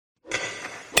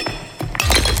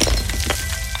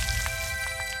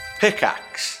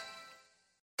Pickaxe.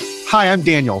 Hi, I'm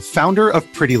Daniel, founder of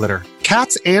Pretty Litter.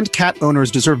 Cats and cat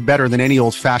owners deserve better than any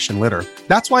old-fashioned litter.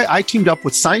 That's why I teamed up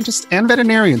with scientists and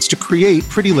veterinarians to create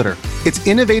Pretty Litter. Its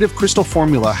innovative crystal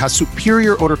formula has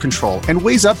superior odor control and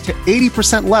weighs up to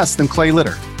 80% less than clay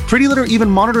litter. Pretty Litter even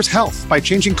monitors health by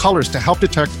changing colors to help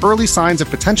detect early signs of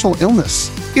potential illness.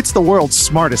 It's the world's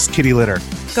smartest kitty litter.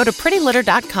 Go to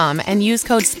prettylitter.com and use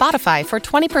code SPOTIFY for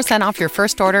 20% off your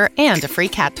first order and a free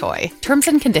cat toy. Terms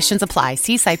and conditions apply.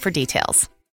 See site for details.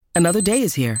 Another day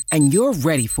is here, and you're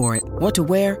ready for it. What to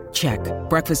wear? Check.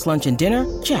 Breakfast, lunch, and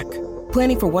dinner? Check.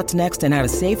 Planning for what's next and how to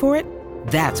save for it?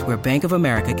 That's where Bank of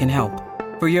America can help.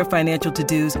 For your financial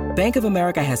to-dos, Bank of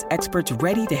America has experts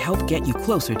ready to help get you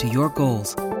closer to your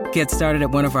goals. Get started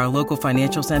at one of our local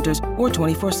financial centers or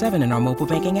 24/7 in our mobile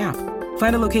banking app.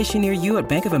 Find a location near you at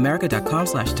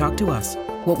bankofamerica.com/talktous.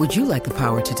 What would you like the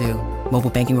power to do? Mobile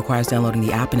banking requires downloading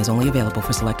the app and is only available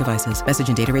for select devices. Message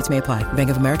and data rates may apply. Bank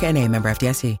of America NA, member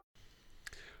FDIC.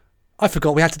 I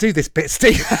forgot we had to do this bit,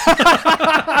 Steve. So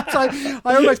I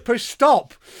almost pushed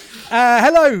stop.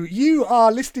 Hello, you are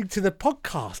listening to the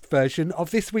podcast version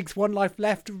of this week's One Life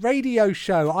Left radio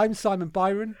show. I'm Simon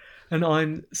Byron. And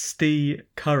I'm Steve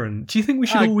Curran. Do you think we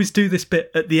should always do this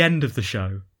bit at the end of the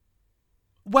show?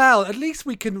 Well, at least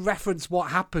we can reference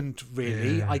what happened,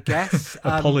 really, yeah. I guess.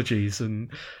 Apologies and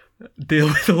deal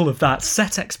with all of that.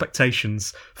 Set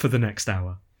expectations for the next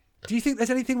hour. Do you think there's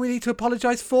anything we need to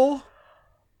apologise for?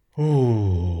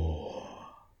 Oh,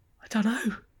 I don't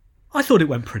know. I thought it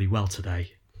went pretty well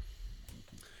today.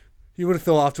 You would have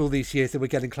thought after all these years that we're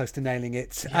getting close to nailing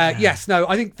it. Yeah. Yes, no,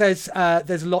 I think there's a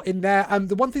lot in there.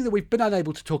 The one thing that we've been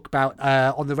unable to talk about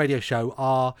on the radio show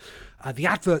are the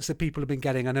adverts that people have been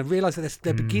getting, and I realise that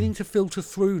they're beginning to filter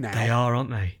through now. They are, aren't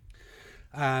they?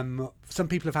 Some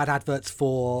people have had adverts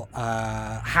for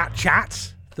Hat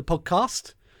Chat, the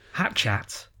podcast. Hat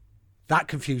Chat? That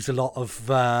confused a lot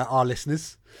of our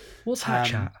listeners. What's Hat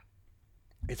Chat?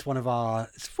 It's one of our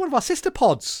sister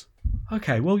pods.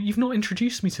 Okay, well, you've not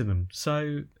introduced me to them,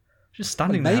 so just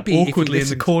standing there awkwardly in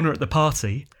the corner at the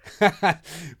party.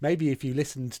 Maybe if you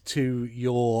listened to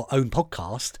your own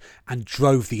podcast and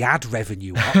drove the ad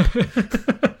revenue up.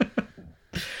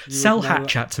 Sell Hat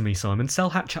Chat to me, Simon. Sell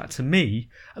Hat Chat to me,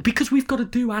 because we've got to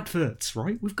do adverts,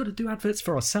 right? We've got to do adverts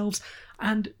for ourselves,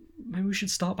 and maybe we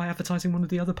should start by advertising one of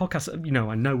the other podcasts. You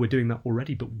know, I know we're doing that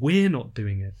already, but we're not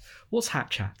doing it. What's Hat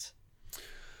Chat?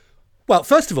 Well,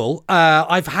 first of all,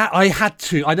 I had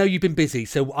to. I know you've been busy,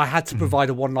 so I had to provide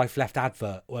a One Life Left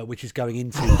advert, which is going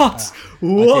into what?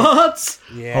 What?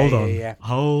 Yeah,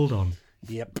 Hold on.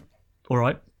 Yep. All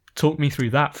right. Talk me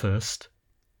through that first.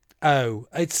 Oh,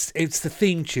 it's the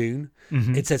theme tune.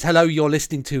 Mm-hmm. It says, "Hello, you're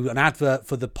listening to an advert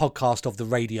for the podcast of the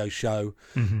radio show.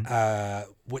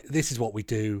 Mm-hmm. This is what we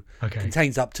do. Okay.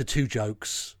 Contains up to 2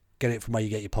 jokes. Get it from where you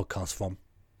get your podcast from."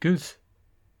 Good.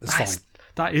 That's fine.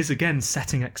 That is, again,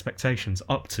 setting expectations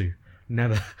up to,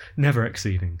 never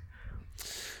exceeding.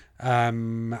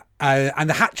 And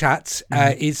the Hat Chat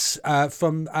is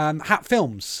from Hat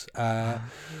Films, who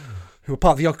are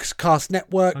part of the Oxcast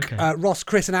network. Okay. Ross,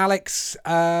 Chris, and Alex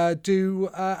do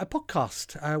a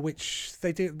podcast which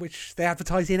they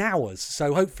advertise in hours.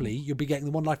 So hopefully you'll be getting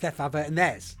the One Life Left advert in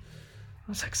theirs.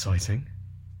 That's exciting.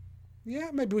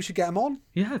 Yeah, maybe we should get them on.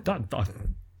 Yeah, I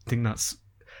think that's.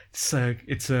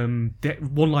 It's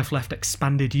One Life Left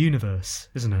expanded universe,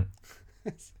 isn't it?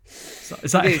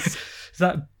 Is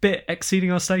that a bit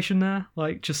exceeding our station there?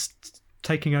 Like just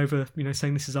taking over,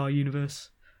 saying this is our universe.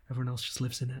 Everyone else just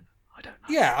lives in it. I don't know.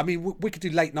 Yeah, I mean, we could do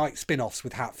late night spin-offs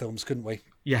with Hat Films, couldn't we?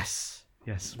 Yes.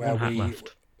 Where One Hat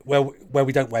Left. Where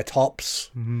we don't wear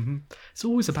tops. Mm-hmm. It's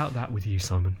always about that with you,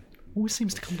 Simon. Always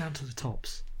seems to come down to the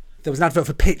tops. There was an advert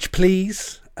for Pitch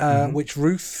Please, which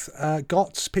Ruth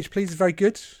got. Pitch Please is very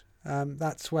good.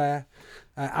 That's where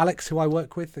Alex, who I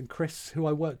work with, and Chris, who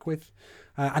I work with,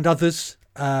 and others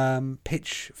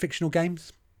pitch fictional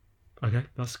games. Okay,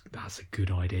 that's a good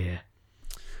idea.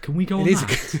 Can we go on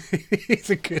that?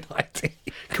 It's a good idea.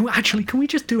 Can we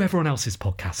just do everyone else's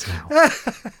podcast now?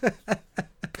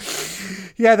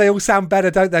 Yeah, they all sound better,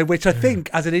 don't they? Which I think,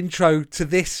 as an intro to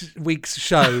this week's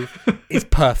show, is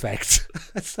perfect.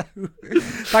 So,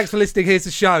 thanks for listening. Here's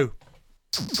the show.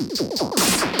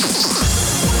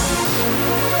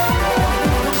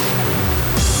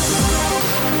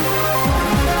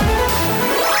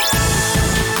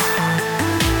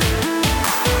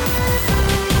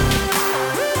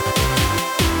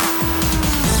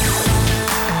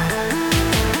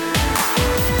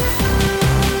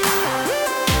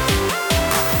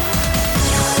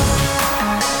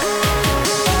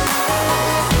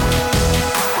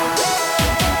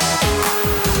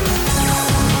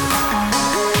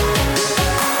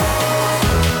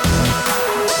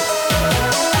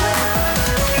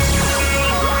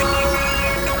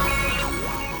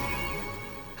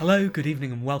 good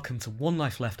evening and welcome to One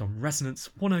Life Left on Resonance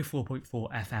 104.4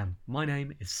 FM. My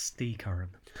name is Steve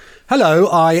Curran. Hello,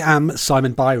 I am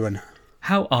Simon Byron.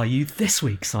 How are you this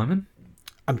week, Simon?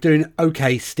 I'm doing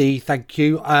okay, Steve, thank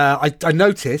you. I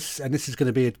notice, and this is going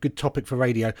to be a good topic for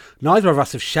radio, neither of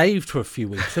us have shaved for a few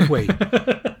weeks, have we?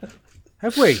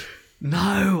 Have we?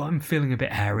 No, I'm feeling a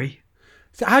bit hairy.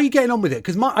 So how are you getting on with it?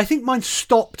 Because I think mine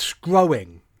stopped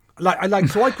growing. So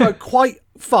I grow quite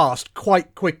fast,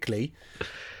 quite quickly.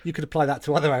 You could apply that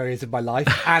to other areas of my life,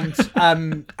 and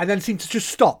then seem to just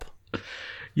stop.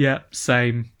 Yeah,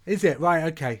 same. Is it? Right,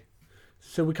 okay.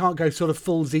 So we can't go sort of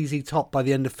full ZZ Top by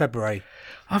the end of February.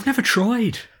 I've never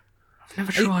tried, but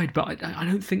I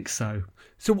don't think so.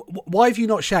 So why have you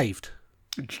not shaved?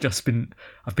 It's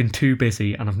I've been too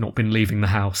busy and I've not been leaving the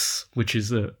house, which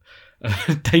is a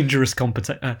dangerous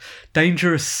combination.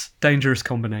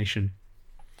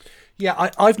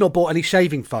 Yeah, I've not bought any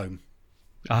shaving foam.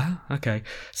 Ah, okay.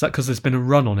 Is that because there's been a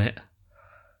run on it?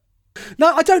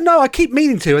 No, I don't know. I keep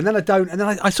meaning to, and then I don't. And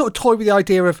then I sort of toy with the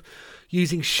idea of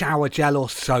using shower gel or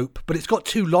soap, but it's got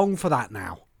too long for that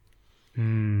now. So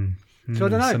I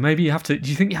don't know. So maybe you have to...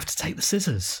 Do you think you have to take the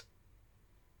scissors?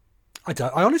 I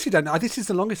honestly don't know. This is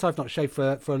the longest I've not shaved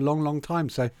for a long, long time.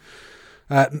 So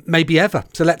maybe ever.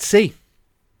 So let's see.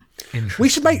 We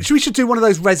should do one of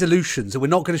those resolutions that we're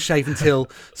not going to shave until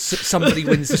somebody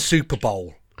wins the Super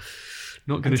Bowl.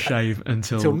 Not going to shave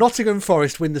until Nottingham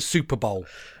Forest win the Super Bowl.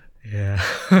 Yeah.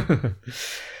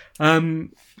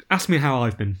 Ask me how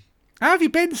I've been. How have you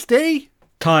been, Steve?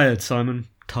 Tired, Simon.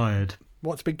 Tired.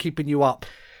 What's been keeping you up?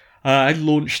 I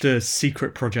launched a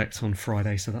secret project on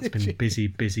Friday, so that's been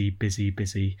busy,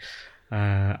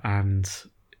 and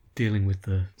dealing with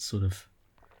the sort of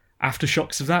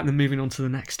aftershocks of that, and then moving on to the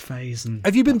next phase. And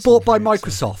have you been bought by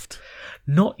Microsoft?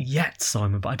 Not yet,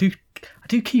 Simon, but I do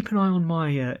keep an eye on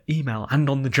my email and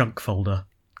on the junk folder,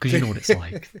 because you know what it's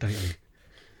like, don't you?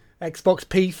 Xbox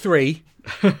P3.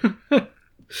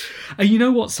 You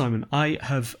know what, Simon? I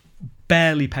have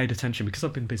barely paid attention, because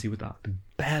I've been busy with that. I've been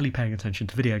barely paying attention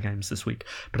to video games this week,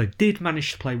 but I did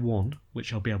manage to play one,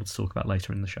 which I'll be able to talk about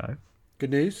later in the show.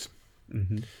 Good news.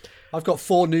 Mm-hmm. I've got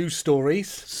 4 news stories.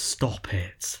 Stop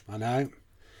it. I know.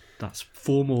 That's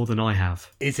 4 more than I have.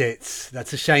 Is it?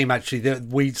 That's a shame, actually. That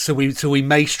we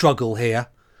may struggle here.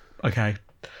 Okay,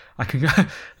 I can.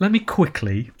 Let me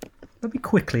quickly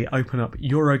open up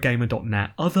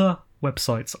Eurogamer.net. Other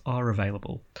websites are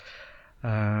available.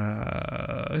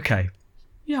 Okay,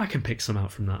 yeah, I can pick some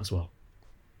out from that as well.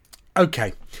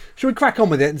 Okay, shall we crack on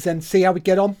with it and then see how we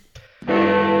get on?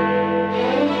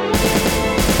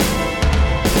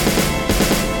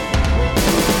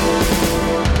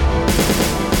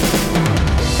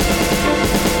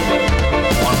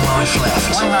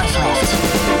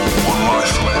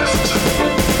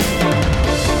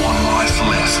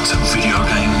 Video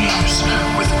game news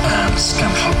with Anne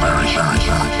Scantleberry.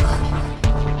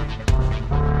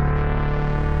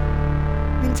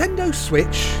 Nintendo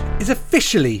Switch is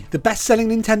officially the best-selling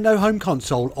Nintendo home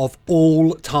console of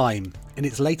all time. In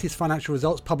its latest financial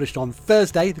results published on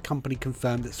Thursday, the company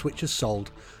confirmed that Switch has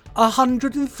sold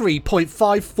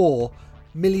 103.54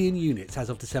 million units as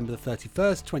of December the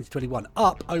 31st, 2021,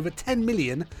 up over 10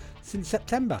 million since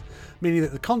September, meaning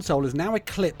that the console has now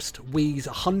eclipsed Wii's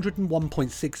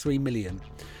 101.63 million.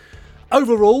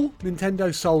 Overall,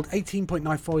 Nintendo sold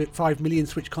 18.95 million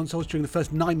Switch consoles during the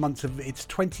first 9 months of its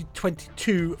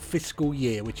 2022 fiscal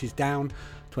year, which is down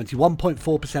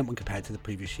 21.4% when compared to the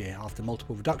previous year. After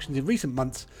multiple reductions in recent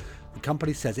months, the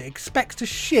company says it expects to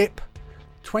ship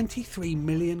 23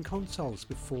 million consoles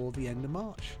before the end of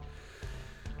March.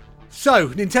 So,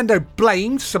 Nintendo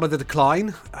blamed some of the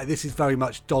decline, this is very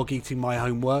much dog eating my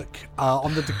homework,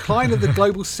 on the decline of the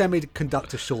global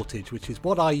semiconductor shortage, which is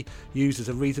what I use as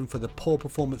a reason for the poor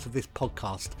performance of this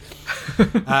podcast,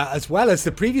 as well as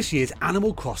the previous year's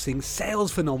Animal Crossing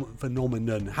sales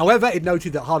phenomenon. However, it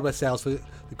noted that hardware sales for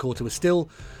the quarter were still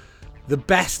the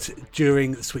best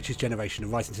during the Switch's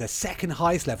generation, rising to their second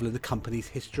highest level of the company's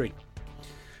history.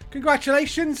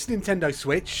 Congratulations, Nintendo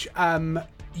Switch.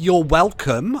 You're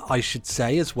welcome, I should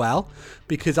say, as well,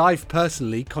 because I've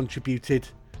personally contributed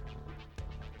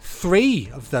 3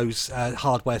 of those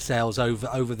hardware sales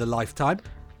over the lifetime.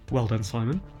 Well done,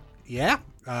 Simon. Yeah.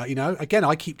 Again,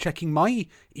 I keep checking my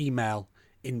email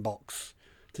inbox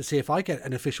to see if I get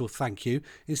an official thank you.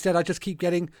 Instead, I just keep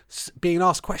being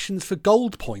asked questions for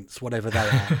gold points, whatever they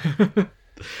are.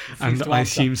 And I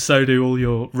assume so do all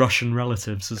your Russian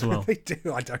relatives as well. They do.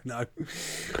 I don't know.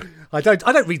 I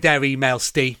don't read their emails,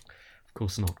 Steve. Of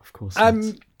course not.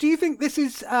 Do you think this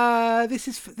is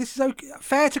okay,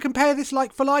 fair to compare this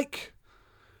like for like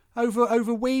over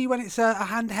Wii when it's a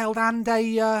handheld and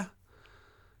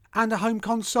and a home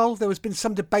console. There has been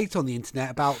some debate on the internet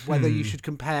about whether you should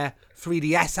compare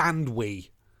 3DS and Wii.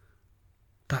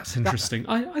 That's interesting.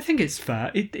 I think it's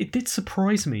fair. It did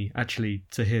surprise me, actually,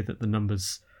 to hear that the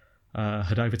numbers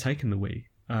had overtaken the Wii.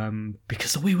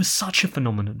 Because the Wii was such a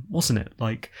phenomenon, wasn't it?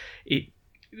 Like, the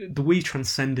Wii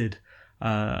transcended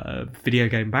video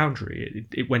game boundary.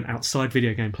 It went outside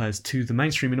video game players to the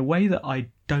mainstream in a way that I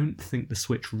don't think the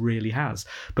Switch really has.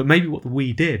 But maybe what the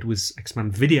Wii did was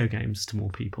expand video games to more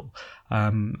people,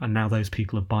 and now those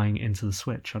people are buying into the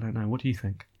Switch. I don't know. What do you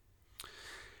think?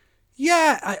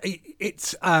 Yeah,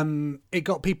 it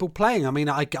got people playing. I mean,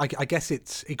 I guess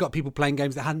it got people playing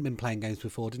games that hadn't been playing games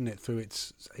before, didn't it? Through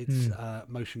its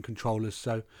motion controllers.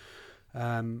 So.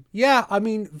 Yeah, I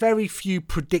mean, very few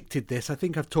predicted this. I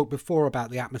think I've talked before about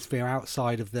the atmosphere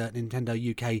outside of the Nintendo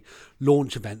UK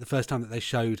launch event, the first time that they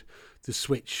showed the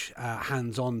Switch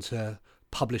hands-on to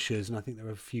publishers, and I think there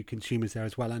were a few consumers there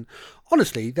as well. And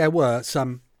honestly, there were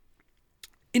some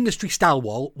industry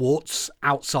stalwarts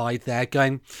outside there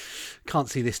going, can't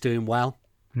see this doing well.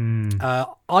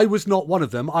 I was not one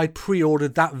of them. I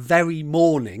pre-ordered that very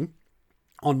morning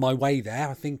on my way there.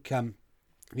 I think...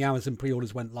 the Amazon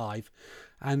pre-orders went live,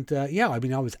 and I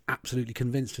mean, I was absolutely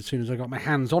convinced as soon as I got my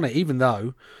hands on it, even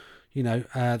though,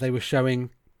 they were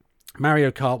showing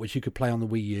Mario Kart, which you could play on the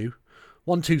Wii U,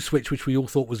 1-2 Switch, which we all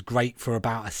thought was great for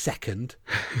about a second.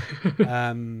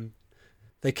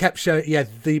 They kept showing,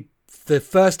 the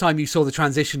first time you saw the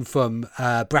transition from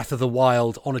Breath of the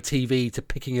Wild on a TV to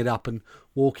picking it up and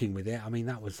walking with it, I mean,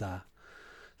 that was a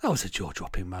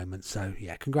jaw-dropping moment. So,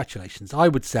 yeah, congratulations. I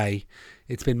would say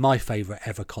it's been my favourite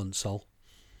ever console.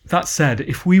 That said,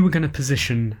 if we were going to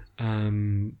position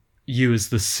you as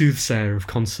the soothsayer of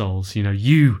consoles,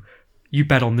 you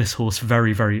bet on this horse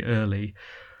very, very early.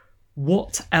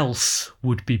 What else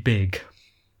would be big?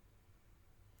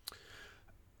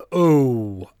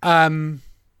 Oh,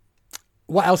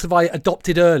 what else have I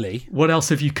adopted early? What else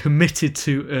have you committed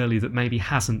to early that maybe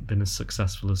hasn't been as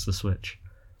successful as the Switch?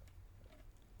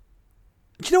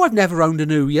 Do you know I've never owned an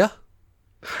Ouya?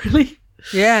 Really?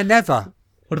 Yeah, never.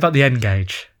 What about the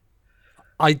N-Gage?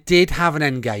 I did have an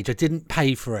N-Gage. I didn't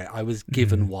pay for it. I was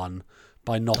given one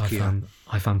by Nokia.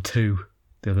 I found two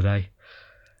the other day.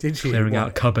 Did you? Clearing out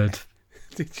a cupboard.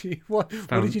 Did you? What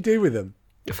did you do with them?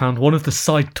 I found one of the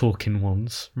side-talking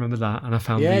ones. Remember that? And I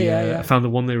found I found the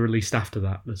one they released after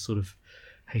that, the sort of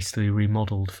hastily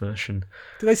remodelled version.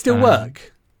 Do they still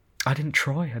work? I didn't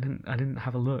try. I didn't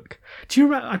have a look. Do you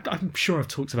remember? I'm sure I've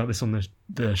talked about this on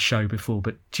the show before,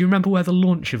 but do you remember where the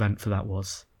launch event for that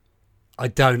was? I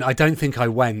don't think I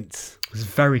went. It was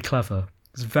very clever.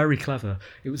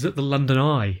 It was at the London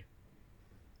Eye.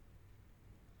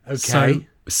 Okay.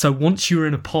 So once you were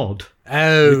in a pod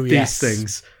with these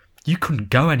things, you couldn't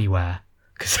go anywhere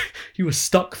because you were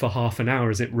stuck for half an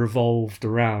hour as it revolved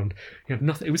around. You had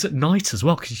nothing. It was at night as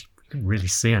well because you couldn't really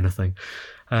see anything.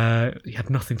 You had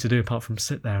nothing to do apart from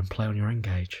sit there and play on your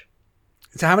N-Gage.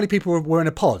 So how many people were in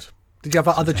a pod? Did you have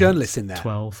other journalists in there?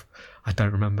 12. I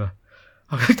don't remember.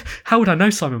 How would I know,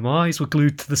 Simon? My eyes were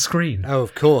glued to the screen. Oh,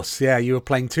 of course. Yeah, you were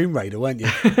playing Tomb Raider, weren't you?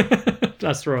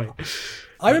 That's right.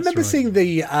 I remember seeing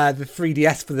the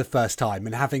 3DS for the first time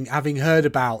and having heard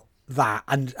about that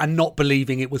and not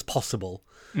believing it was possible.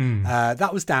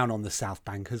 That was down on the South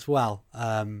Bank as well.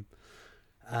 I mean,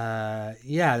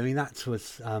 that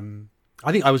was...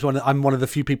 I think I'm one of the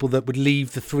few people that would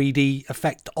leave the 3D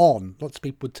effect on. Lots of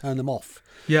people would turn them off.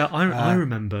 Yeah, I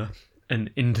remember an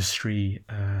industry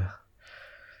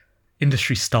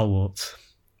stalwart,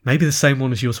 maybe the same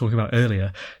one as you were talking about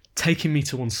earlier, taking me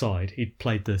to one side. He'd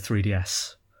played the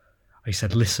 3DS. He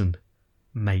said, "Listen,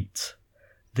 mate,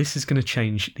 this is going to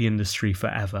change the industry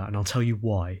forever, and I'll tell you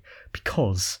why.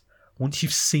 Because once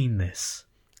you've seen this,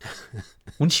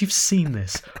 once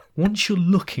you're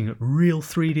looking at real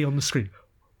 3D on the screen,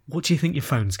 what do you think your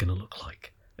phone's going to look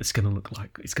like? It's going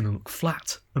to look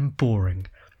flat and boring.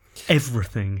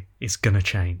 Everything is going to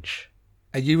change."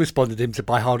 And you responded to him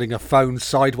by holding a phone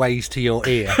sideways to your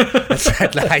ear and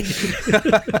said, like,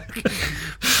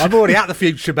 "I'm already at the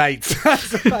future, mate." So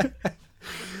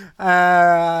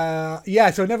I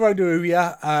never owned a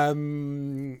Ouya.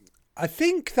 I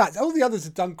think that all the others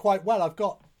have done quite well. I've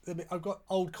got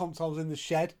old consoles in the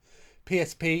shed,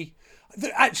 PSP.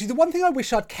 Actually, the one thing I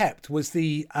wish I'd kept was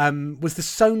the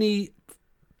Sony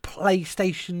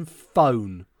PlayStation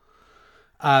phone,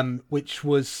 which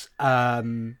was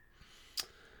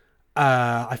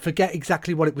I forget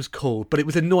exactly what it was called, but it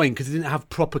was annoying because it didn't have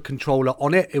proper controller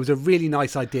on it. It was a really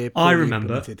nice idea. I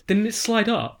remember. Didn't it slide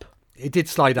up? It did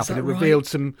slide up, and it revealed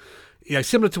some,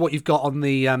 similar to what you've got on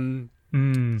the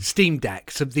Steam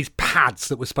Deck. So these pads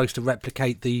that were supposed to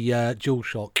replicate the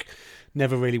DualShock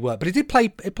never really worked. But it did play.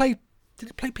 Did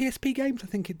it play PSP games? I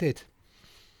think it did.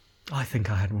 I think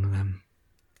I had one of them.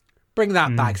 Bring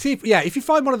that back. See if you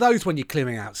find one of those when you're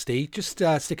clearing out, Steve, just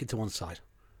stick it to one side.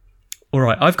 All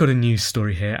right, I've got a news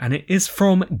story here, and it is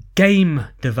from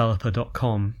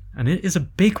GameDeveloper.com, and it is a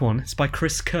big one. It's by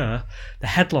Chris Kerr. The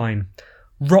headline: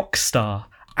 Rockstar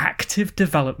active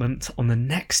development on the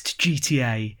next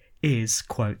GTA is,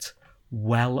 quote,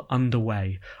 well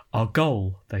underway. Our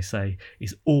goal, they say,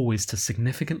 is always to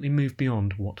significantly move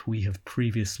beyond what we have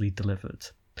previously delivered.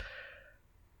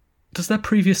 Does their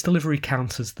previous delivery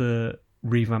count as the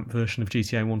revamped version of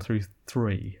GTA 1 through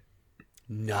 3?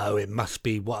 No, it must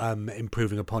be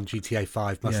improving upon GTA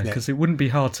 5, mustn't it? Yeah, because it wouldn't be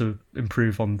hard to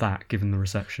improve on that, given the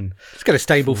reception. Just get a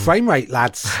stable frame rate,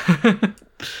 lads.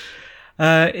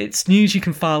 It's news you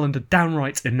can file under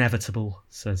downright inevitable,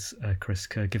 says Chris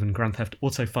Kerr, given Grand Theft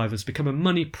Auto 5 has become a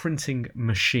money-printing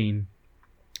machine.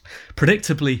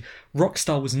 Predictably,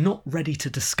 Rockstar was not ready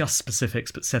to discuss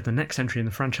specifics, but said the next entry in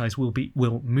the franchise will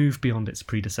move beyond its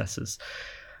predecessors.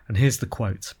 And here's the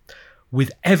quote: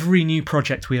 with every new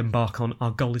project we embark on, our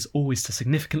goal is always to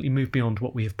significantly move beyond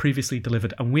what we have previously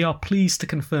delivered, and we are pleased to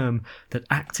confirm that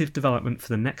active development for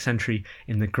the next entry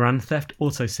in the Grand Theft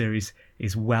Auto series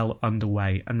is well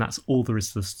underway. And that's all there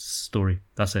is to the story.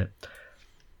 That's it.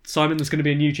 Simon, there's going to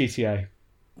be a new GTA.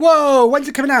 Whoa, when's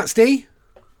it coming out, Steve?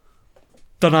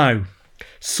 Dunno.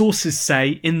 Sources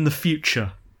say in the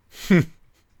future.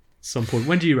 Some point.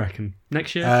 When do you reckon?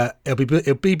 Next year?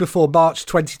 It'll be before March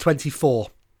 2024.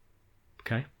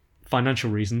 Okay. Financial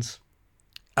reasons.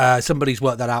 Somebody's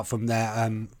worked that out from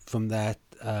their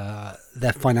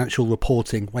financial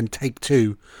reporting. When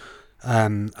Take-Two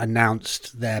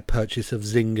announced their purchase of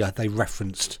Zynga, they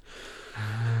referenced.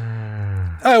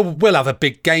 Oh, we'll have a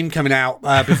big game coming out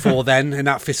before then in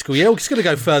that fiscal year. It's going to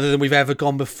go further than we've ever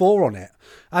gone before on it.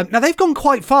 Now, they've gone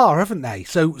quite far, haven't they?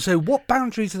 So what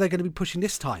boundaries are they going to be pushing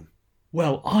this time?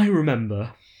 Well, I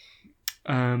remember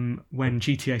when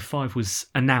GTA 5 was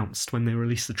announced, when they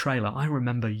released the trailer, I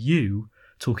remember you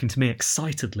talking to me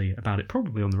excitedly about it,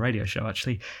 probably on the radio show,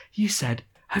 actually. You said,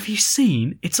 have you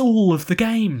seen? It's all of the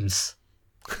games.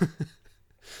 So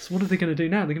what are they going to do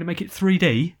now? They're going to make it 3D?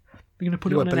 They're going to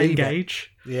put it on an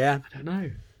N-Gage? Yeah. I don't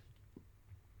know.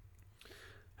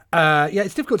 Yeah,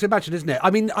 it's difficult to imagine, isn't it?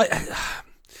 I mean,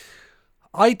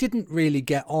 I didn't really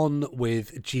get on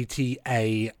with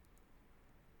GTA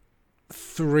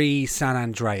 3 San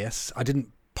Andreas. I didn't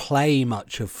play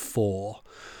much of 4.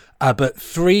 But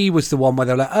 3 was the one where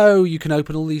they're like, oh, you can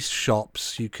open all these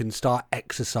shops, you can start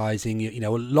exercising, you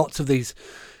know, lots of these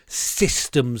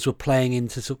systems were playing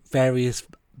into sort of various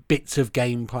bits of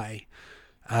gameplay,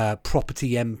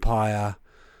 property empire,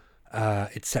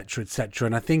 etc., etc.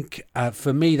 And I think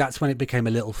for me, that's when it became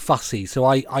a little fussy. So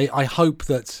I hope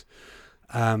that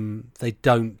they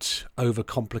don't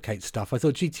overcomplicate stuff. I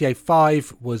thought GTA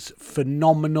 5 was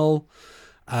phenomenal.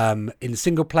 In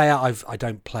single player, I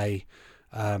don't play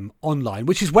online,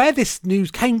 which is where this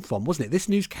news came from, wasn't it? This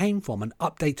news came from an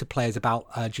update to players about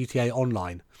GTA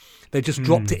Online. They just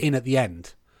dropped it in at the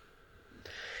end.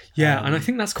 Yeah, and I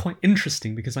think that's quite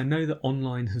interesting because I know that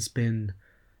online has been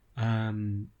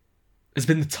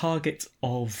the target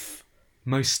of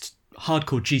most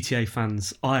hardcore GTA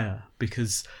fans' ire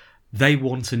because they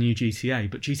want a new GTA,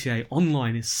 but GTA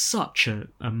Online is such a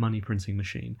money printing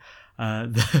machine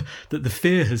that the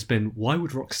fear has been, why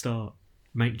would Rockstar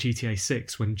make GTA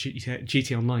 6 when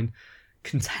GTA Online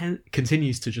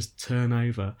continues to just turn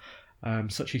over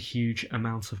such a huge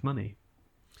amount of money?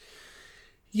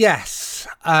 Yes,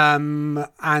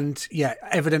 and yeah,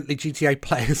 evidently GTA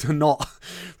players are not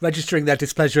registering their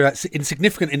displeasure in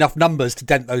significant enough numbers to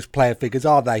dent those player figures,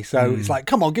 are they? So it's like,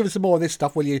 come on, give us some more of this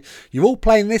stuff, will you? You're all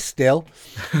playing this still,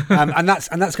 and that's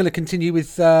going to continue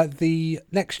with the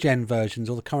next gen versions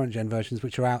or the current gen versions,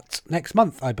 which are out next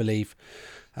month, I believe.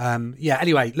 Yeah.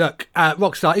 Anyway, look,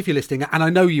 Rockstar, if you're listening, and I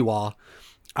know you are.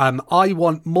 I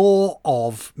want more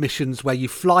of missions where you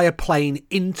fly a plane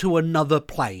into another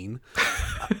plane,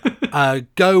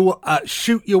 go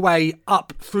shoot your way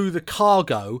up through the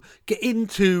cargo, get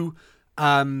into,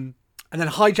 and then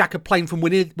hijack a plane from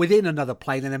within another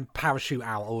plane and then parachute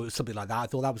out or something like that. I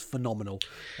thought that was phenomenal.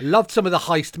 I loved some of the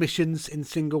heist missions in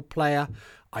single player.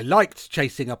 I liked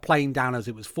chasing a plane down as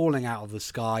it was falling out of the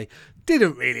sky.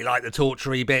 Didn't really like the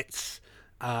tortury bits.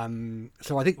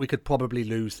 So I think we could probably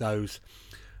lose those.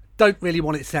 Don't really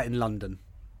want it set in London.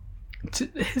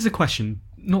 Here's a question,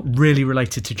 not really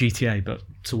related to GTA, but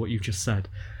to what you've just said.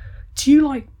 Do you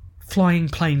like flying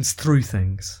planes through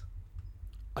things?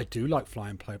 I do like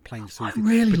flying planes through. I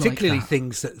really particularly like that.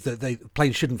 things that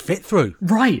planes shouldn't fit through.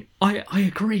 Right, I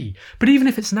agree. But even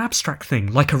if it's an abstract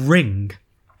thing, like a ring,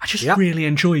 I just really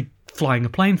enjoy flying a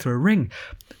plane through a ring.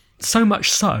 So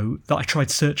much so that I tried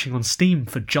searching on Steam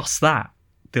for just that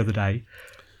the other day.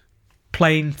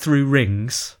 Plane through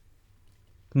rings.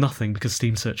 Nothing, because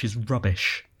Steam search is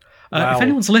rubbish. If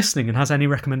anyone's listening and has any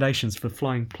recommendations for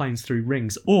flying planes through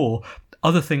rings or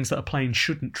other things that a plane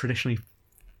shouldn't traditionally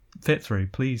fit through,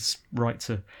 please write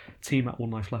to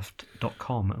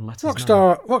team@onelifeleft.com and let us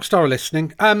know. Rockstar are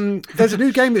listening. There's a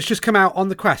new game that's just come out on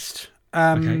the Quest,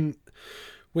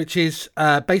 which is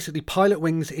basically Pilot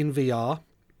Wings in VR.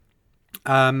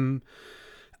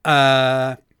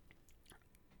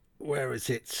 Where is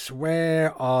it?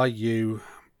 Where are you?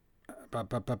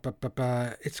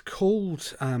 It's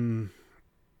called... oh,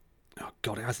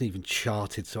 God, it hasn't even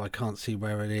charted, so I can't see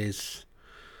where it is.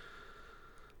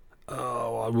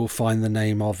 Oh, I will find the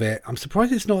name of it. I'm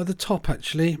surprised it's not at the top,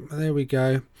 actually. There we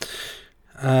go.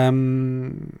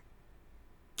 I'm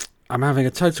having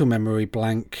a total memory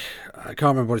blank. I can't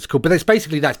remember what it's called, but it's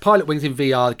basically that. It's Pilot Wings in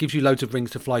VR. It gives you loads of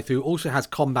rings to fly through. Also has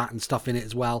combat and stuff in it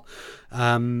as well.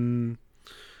 There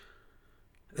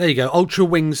you go. Ultra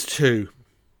Wings 2.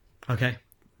 Okay.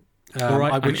 All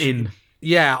right, I'm in.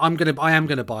 Yeah, I am gonna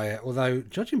buy it. Although,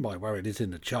 judging by where it is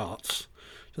in the charts,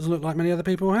 doesn't look like many other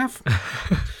people have.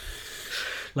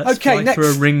 Let's fly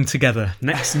through a ring together.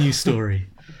 Next news story.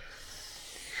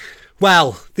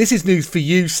 Well, this is news for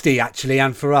you, Steve, actually,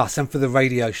 and for us, and for the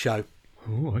radio show.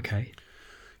 Oh, okay.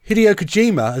 Hideo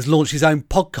Kojima has launched his own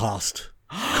podcast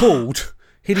called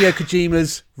Hideo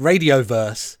Kojima's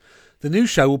Radioverse. The new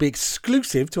show will be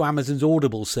exclusive to Amazon's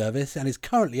Audible service and is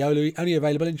currently only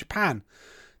available in Japan.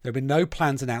 There have been no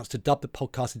plans announced to dub the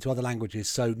podcast into other languages,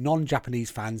 so non-Japanese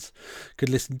fans could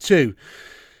listen too.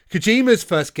 Kojima's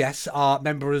first guests are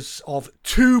members of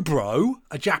Tubro,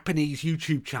 a Japanese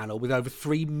YouTube channel with over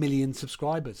 3 million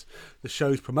subscribers. The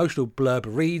show's promotional blurb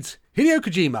reads, Hideo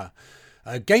Kojima,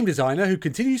 a game designer who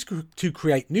continues to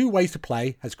create new ways to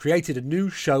play, has created a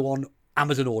new show on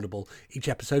Amazon Audible. Each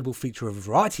episode will feature a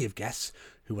variety of guests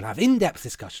who will have in-depth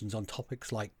discussions on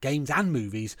topics like games and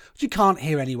movies, which you can't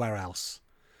hear anywhere else.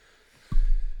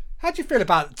 How do you feel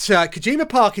about Kojima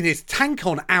parking his tank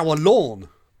on our lawn?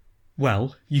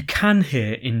 Well, you can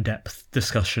hear in-depth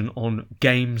discussion on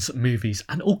games, movies,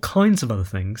 and all kinds of other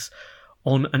things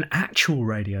on an actual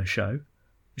radio show,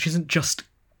 which isn't just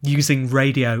using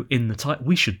radio in the title.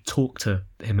 We should talk to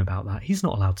him about that. He's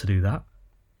not allowed to do that.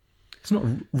 It's not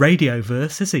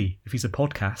Radioverse, is he? If he's a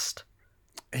podcast.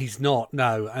 He's not,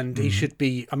 no. And he should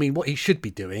be... I mean, what he should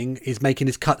be doing is making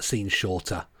his cutscenes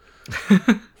shorter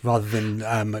rather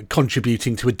than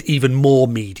contributing to even more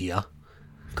media.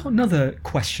 I've got another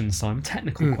question, Simon.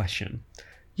 Technical question.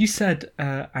 You said,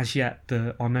 as yet,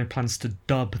 there are no plans to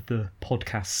dub the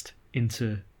podcast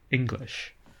into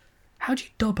English. How do you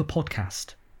dub a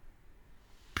podcast?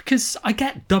 Because I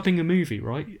get dubbing a movie,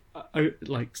 right?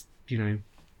 Like, you know,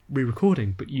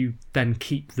 re-recording, but you then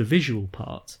keep the visual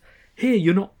part. Here,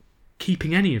 you're not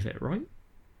keeping any of it, right?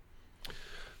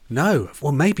 No.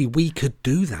 Well, maybe we could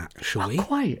do that, shall we? Not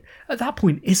quite. At that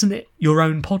point, isn't it your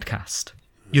own podcast?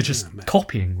 You're just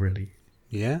copying, really.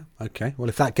 Yeah, okay. Well,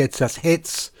 if that gets us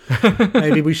hits,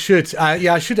 maybe we should. I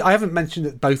haven't mentioned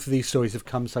that both of these stories have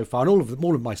come so far, and all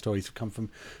of my stories have come from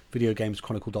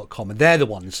videogameschronicle.com, and they're the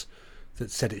ones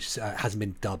that said it hasn't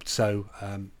been dubbed. So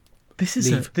this is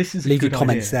a leave good your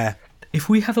comments idea. there. If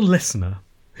we have a listener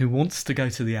who wants to go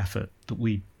to the effort that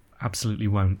we absolutely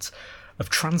won't of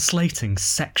translating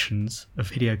sections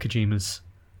of Hideo Kojima's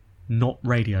not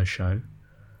radio show,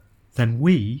 then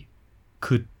we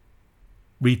could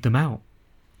read them out.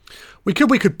 We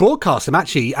could broadcast them,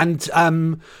 actually, and I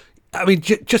mean,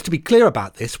 just to be clear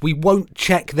about this, we won't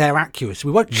check their accuracy.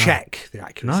 We won't check their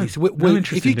accuracy. No, so no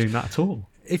interest in doing that at all.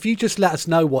 If you just let us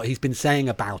know what he's been saying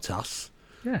about us,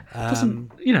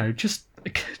 just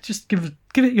give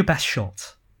it your best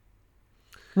shot.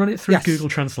 Run it through Google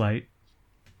Translate.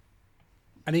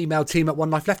 And email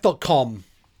team@onelifeleft.com.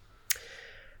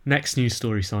 Next news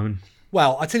story, Simon.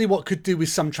 Well, I tell you what could do with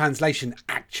some translation,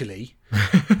 actually,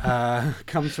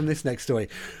 comes from this next story.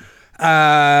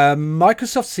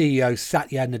 Microsoft CEO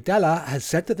Satya Nadella has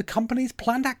said that the company's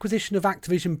planned acquisition of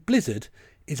Activision Blizzard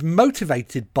is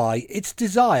motivated by its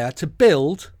desire to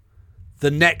build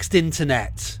the next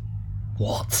internet.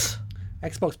 What?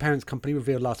 Xbox parent company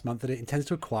revealed last month that it intends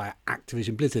to acquire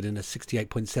Activision Blizzard in a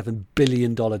 $68.7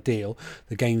 billion deal,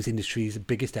 the games industry's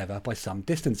biggest ever by some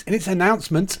distance. In its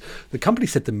announcement, the company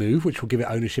said the move, which will give it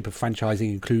ownership of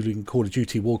franchising including Call of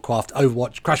Duty, Warcraft,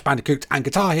 Overwatch, Crash Bandicoot and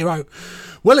Guitar Hero,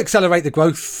 will accelerate the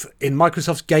growth in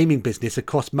Microsoft's gaming business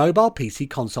across mobile, PC,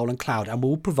 console and cloud, and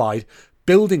will provide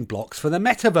building blocks for the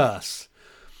metaverse.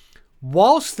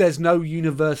 Whilst there's no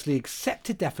universally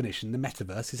accepted definition, the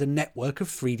metaverse is a network of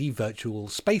 3D virtual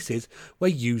spaces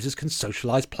where users can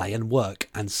socialise, play and work,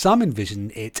 and some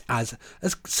envision it as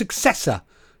a successor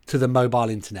to the mobile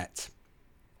internet.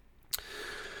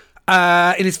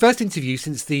 In his first interview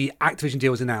since the Activision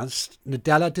deal was announced,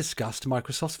 Nadella discussed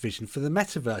Microsoft's vision for the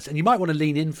metaverse. And you might want to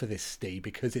lean in for this, Steve,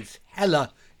 because it's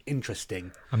hella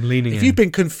interesting. I'm leaning in. If you've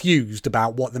been confused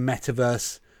about what the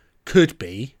metaverse could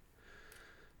be,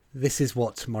 this is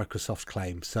what Microsoft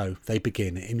claims. So they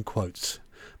begin in quotes.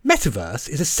 Metaverse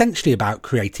is essentially about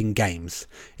creating games.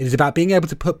 It is about being able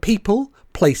to put people,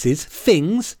 places,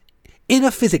 things in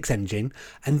a physics engine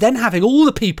and then having all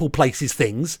the people, places,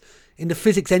 things in the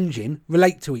physics engine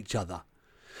relate to each other.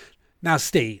 Now,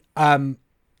 Steve,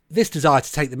 this desire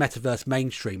to take the metaverse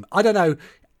mainstream, I don't know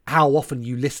how often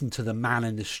you listen to the man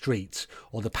in the street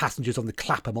or the passengers on the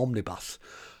Clapham omnibus,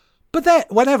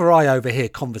 but whenever I overhear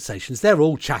conversations, they're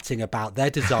all chatting about their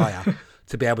desire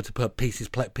to be able to put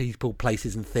people,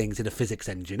 places and things in a physics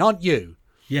engine, aren't you?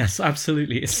 Yes,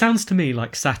 absolutely. It sounds to me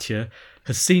like Satya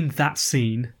has seen that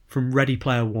scene from Ready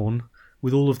Player One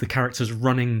with all of the characters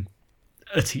running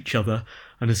at each other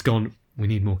and has gone, we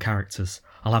need more characters.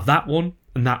 I'll have that one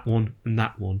and that one and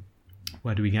that one.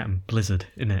 Where do we get them? Blizzard,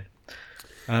 innit?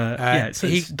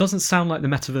 It doesn't sound like the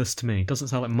metaverse to me. It doesn't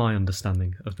sound like my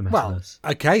understanding of the metaverse.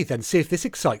 Well, okay, then see if this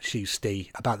excites you, Steve,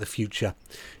 about the future.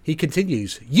 He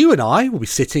continues, you and I will be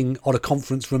sitting on a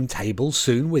conference room table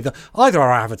soon with either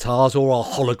our avatars or our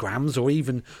holograms or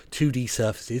even 2D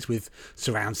surfaces with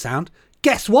surround sound.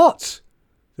 Guess what?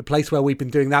 The place where we've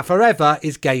been doing that forever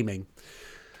is gaming.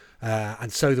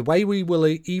 And so the way we will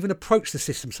even approach the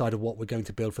system side of what we're going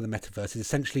to build for the metaverse is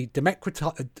essentially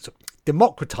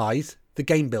democratize the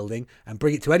game building and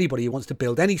bring it to anybody who wants to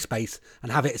build any space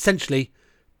and have it essentially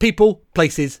people,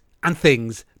 places and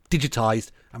things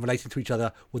digitized and relating to each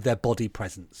other with their body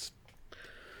presence.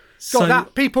 So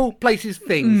that people, places,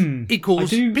 things equals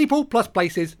people plus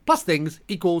places plus things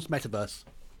equals metaverse.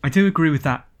 I do agree with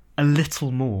that a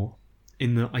little more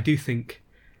in that I do think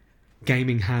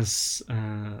gaming has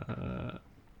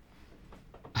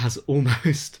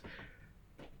almost...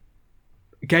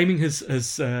 Gaming has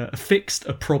fixed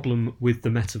a problem with the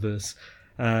metaverse,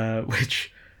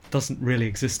 which doesn't really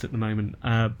exist at the moment.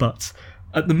 But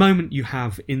at the moment, you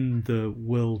have in the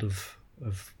world of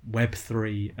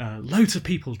Web3 loads of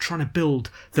people trying to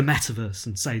build the metaverse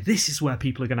and say, this is where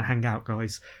people are going to hang out,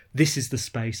 guys. This is the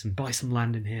space, and buy some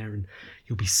land in here, and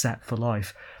you'll be set for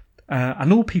life.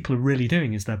 And all people are really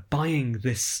doing is they're buying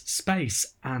this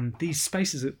space, and these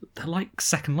spaces, they're like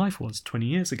Second Life was 20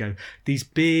 years ago. These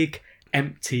big,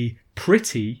 empty,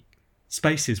 pretty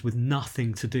spaces with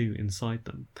nothing to do inside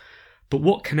them. But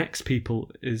what connects people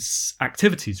is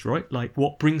activities, right? Like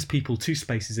what brings people to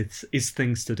spaces is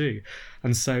things to do.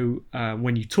 And so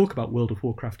when you talk about World of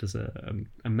Warcraft as a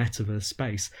metaverse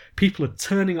space, people are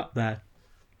turning up there,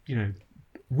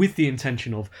 with the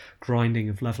intention of grinding,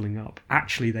 of leveling up.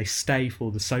 Actually, they stay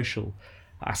for the social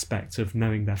aspect of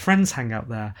knowing their friends hang out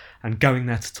there and going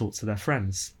there to talk to their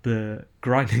friends. The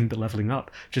grinding, the leveling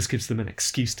up just gives them an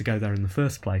excuse to go there in the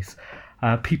first place.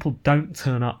 People don't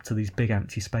turn up to these big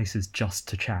empty spaces just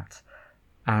to chat.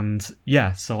 And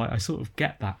yeah, so I sort of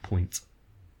get that point.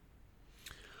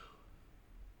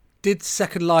 Did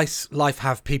Second Life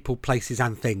have people, places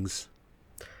and things?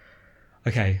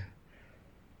 Okay.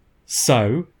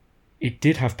 So, it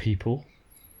did have people.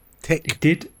 Tick.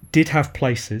 It did have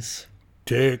places.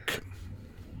 Tick.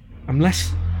 I'm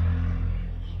less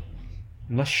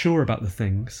sure about the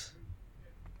things.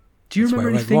 Do you remember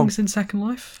any things in Second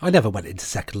Life? I never went into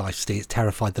Second Life, Steve. It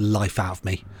terrified the life out of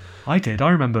me. I did. I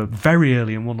remember very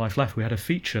early in One Life Left, we had a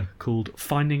feature called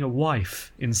Finding a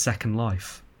Wife in Second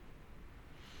Life.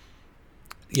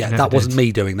 Yeah, that wasn't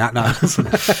me doing that, no.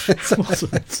 It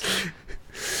wasn't.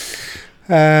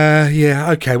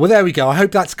 Yeah, okay. Well, there we go. I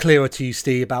hope that's clearer to you,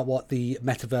 Steve, about what the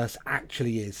metaverse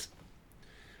actually is.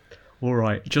 All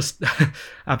right. Just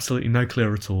absolutely no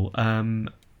clear at all.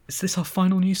 Is this our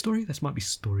final news story? This might be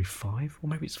story 5, or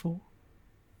maybe it's 4.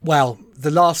 Well,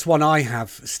 the last one I have,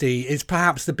 Steve, is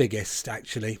perhaps the biggest,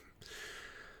 actually.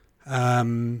 I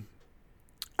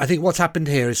think what's happened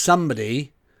here is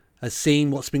somebody has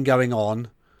seen what's been going on,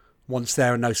 wants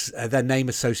their name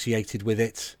associated with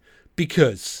it,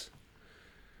 because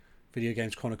Video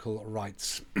Games Chronicle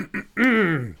writes,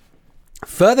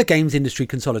 further games industry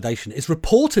consolidation is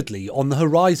reportedly on the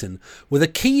horizon, with a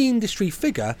key industry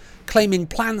figure claiming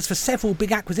plans for several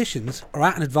big acquisitions are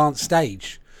at an advanced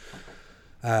stage.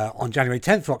 On January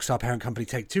 10th, Rockstar parent company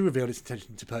Take-Two revealed its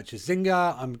intention to purchase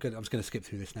Zynga. I'm just going to skip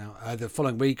through this now. The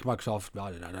following week, Microsoft,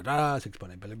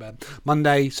 $6.8 billion.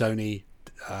 Monday, Sony,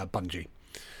 Bungie.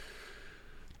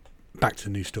 Back to the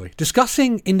news story.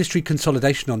 Discussing industry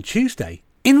consolidation on Tuesday,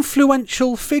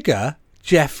 influential figure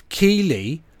Jeff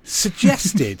Keighley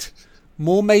suggested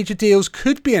more major deals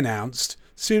could be announced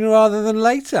sooner rather than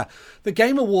later. The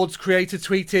Game Awards creator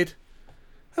tweeted,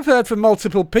 I've heard from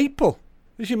multiple people.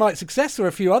 As you might success, there are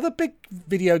a few other big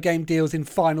video game deals in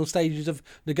final stages of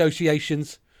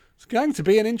negotiations. It's going to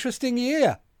be an interesting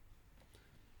year.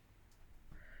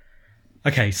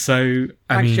 Okay, so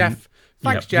Thanks, Jeff.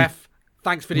 Thanks, Jeff.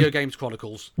 Thanks, Video Games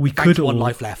Chronicles. We Thanks, could One all,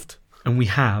 Life Left. And we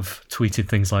have tweeted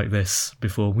things like this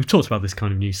before. We've talked about this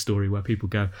kind of news story where people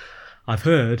go, I've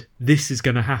heard this is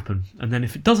going to happen. And then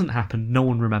if it doesn't happen, no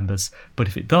one remembers. But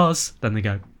if it does, then they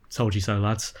go, told you so,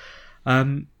 lads.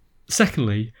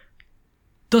 Secondly,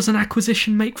 does an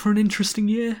acquisition make for an interesting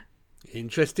year?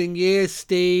 Interesting year,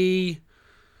 Steve.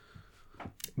 I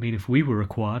mean, if we were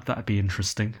acquired, that'd be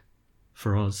interesting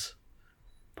for us.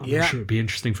 I'm not sure it'd be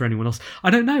interesting for anyone else.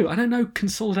 I don't know.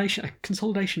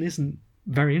 Consolidation isn't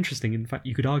very interesting. In fact,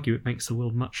 you could argue it makes the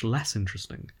world much less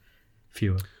interesting.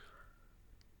 Fewer.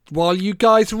 While you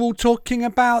guys are all talking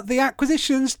about the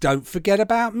acquisitions, don't forget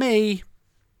about me.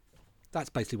 That's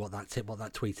basically what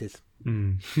that tweet is.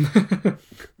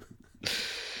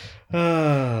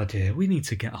 Oh dear, we need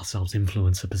to get ourselves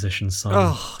influencer positions, Simon.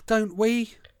 Oh, don't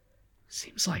we?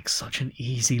 Seems like such an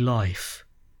easy life.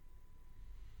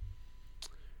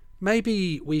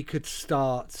 Maybe we could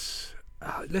start...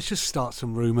 let's just start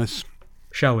some rumours.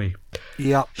 Shall we?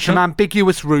 Yeah, some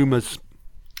ambiguous rumours.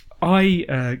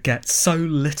 I get so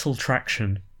little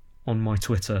traction on my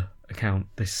Twitter account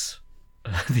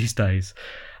these days.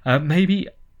 Maybe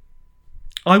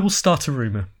I will start a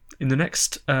rumour. In the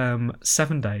next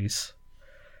 7 days,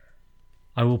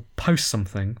 I will post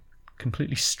something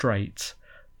completely straight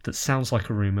that sounds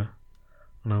like a rumour,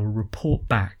 and I will report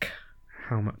back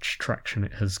how much traction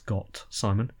it has got,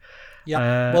 Simon.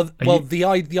 Yeah.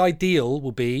 The ideal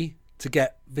will be to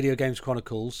get Video Games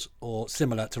Chronicles or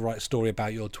similar to write a story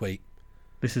about your tweet.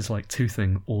 This is like Two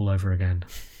Thing all over again.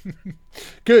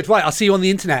 Good. Right, I'll see you on the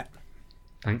internet.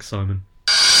 Thanks, Simon.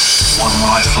 One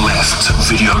Life Left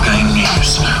video game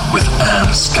news with Anne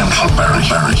Scantleberry.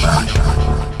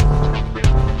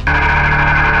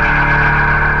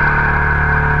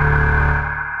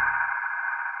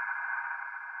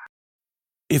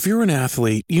 If you're an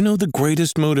athlete, you know the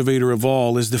greatest motivator of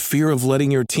all is the fear of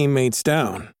letting your teammates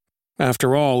down.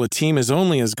 After all, a team is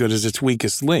only as good as its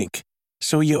weakest link.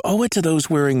 So you owe it to those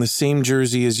wearing the same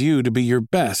jersey as you to be your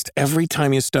best every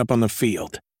time you step on the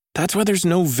field. That's why there's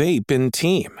no vape in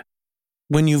team.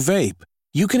 When you vape,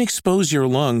 you can expose your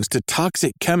lungs to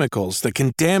toxic chemicals that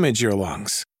can damage your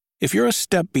lungs. If you're a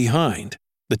step behind,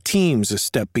 the team's a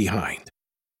step behind.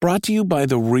 Brought to you by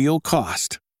The Real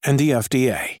Cost and the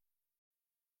FDA.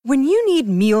 When you need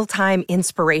mealtime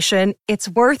inspiration, it's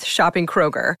worth shopping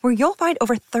Kroger, where you'll find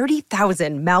over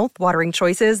 30,000 mouth-watering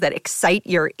choices that excite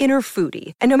your inner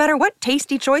foodie. And no matter what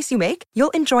tasty choice you make,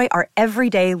 you'll enjoy our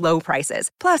everyday low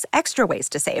prices, plus extra ways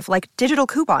to save, like digital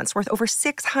coupons worth over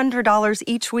 $600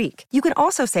 each week. You can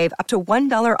also save up to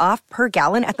 $1 off per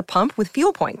gallon at the pump with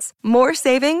fuel points. More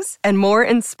savings and more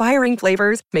inspiring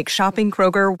flavors make shopping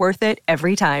Kroger worth it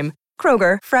every time.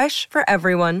 Kroger, fresh for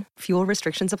everyone. Fuel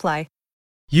restrictions apply.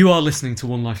 You are listening to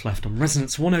One Life Left on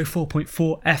Resonance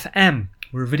 104.4 FM.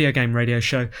 We're a video game radio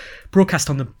show broadcast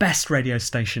on the best radio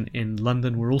station in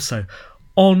London. We're also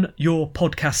on your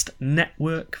podcast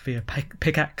network via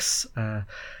Pickaxe.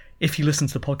 If you listen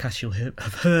to the podcast, you'll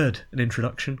have heard an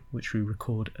introduction, which we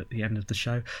record at the end of the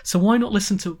show. So why not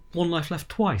listen to One Life Left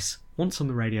twice? Once on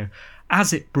the radio,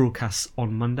 as it broadcasts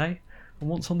on Monday, and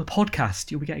once on the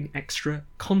podcast. You'll be getting extra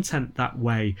content that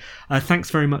way. Thanks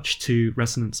very much to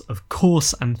Resonance, of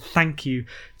course, and thank you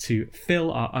to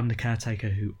Phil, our under caretaker,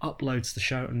 who uploads the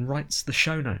show and writes the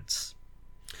show notes.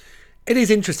 It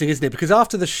is interesting, isn't it? Because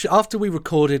after we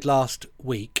recorded last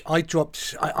week, I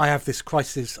have this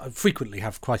crisis. I frequently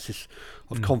have crisis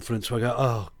of confidence where I go,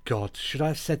 oh God, should I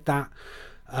have said that?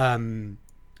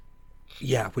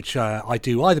 Which I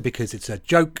do, either because it's a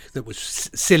joke that was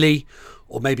silly,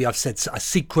 or maybe I've said a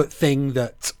secret thing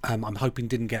that I'm hoping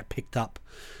didn't get picked up.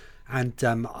 And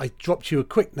I dropped you a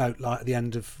quick note at the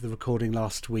end of the recording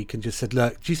last week and just said,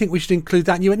 look, do you think we should include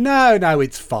that? And you went, no,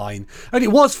 it's fine. And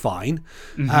it was fine.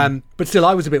 But still,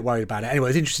 I was a bit worried about it. Anyway, I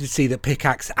was interested to see that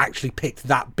Pickaxe actually picked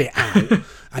that bit out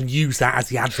and used that as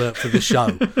the advert for the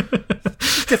show.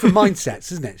 It's just different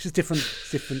mindsets, isn't it? It's just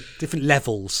different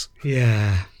levels.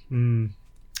 Yeah. Oh,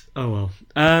 well.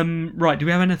 Right, do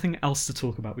we have anything else to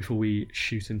talk about before we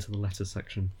shoot into the letters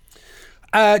section?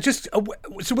 So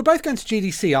we're both going to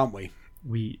GDC, aren't we?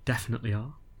 We definitely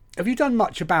are. Have you done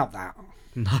much about that?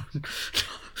 No,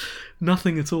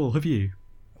 nothing at all. Have you?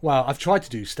 Well, I've tried to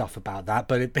do stuff about that,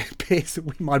 but it appears that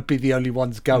we might be the only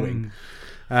ones going.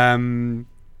 But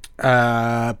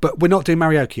we're not doing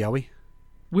Marioki, are we?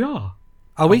 We are.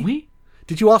 Are we? Aren't we?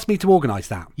 Did you ask me to organise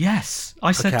that? Yes.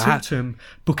 I said talk to him,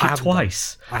 book it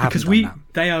twice. Because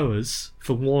they owe us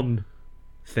for one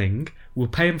thing, we'll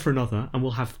pay him for another, and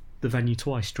we'll have the venue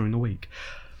twice during the week.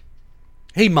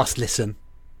 He must listen.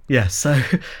 Yeah, so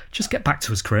just get back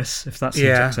to us, Chris, if that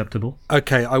seems acceptable.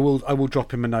 Okay, I will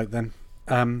drop him a note then.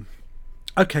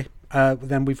 Okay,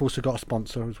 then we've also got a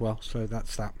sponsor as well, so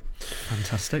that's that.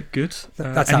 Fantastic, good.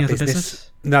 That's any that other business.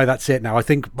 No, that's it now. I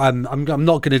think I'm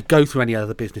not going to go through any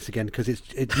other business again because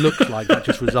it looks like that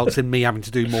just results in me having to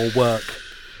do more work.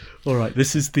 All right,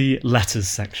 this is the letters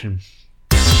section.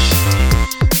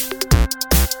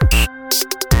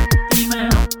 Email,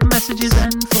 messages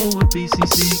and forward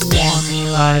BCC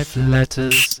One Life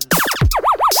letters.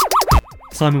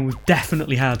 Simon, we've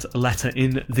definitely had a letter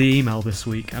in the email this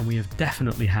week, and we have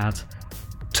definitely had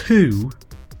 2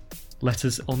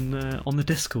 letters on the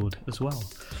Discord as well.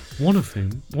 One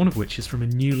of which is from a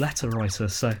new letter writer,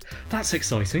 so that's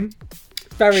exciting.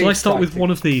 Shall I start with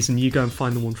one of these, and you go and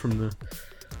find the one from the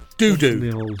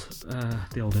the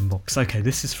old inbox? Okay,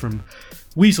 this is from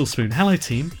Weasel Spoon. Hello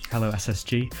team. Hello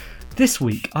SSG. This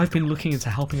week, I've been looking into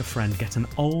helping a friend get an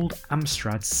old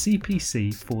Amstrad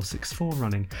CPC 464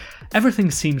 running. Everything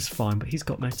seems fine, but he's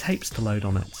got no tapes to load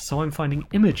on it, so I'm finding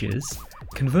images,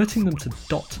 converting them to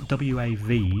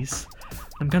 .wavs.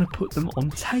 I'm going to put them on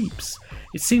tapes.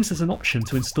 It seems there's an option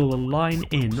to install a line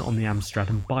in on the Amstrad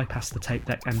and bypass the tape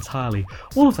deck entirely.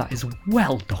 All of that is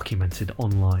well documented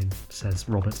online, says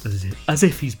Robert, as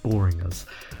if he's boring us.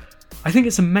 I think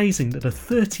it's amazing that a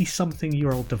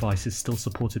 30-something-year-old device is still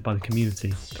supported by the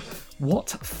community. What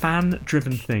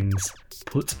fan-driven things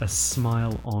put a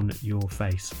smile on your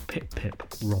face? Pip, pip,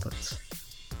 Robert.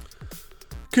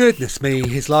 Goodness me,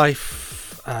 his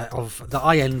life of the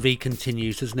INV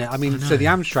continues, doesn't it? I mean, so the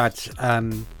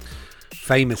Amstrad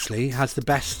famously has the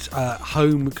best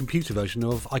home computer version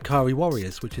of Ikari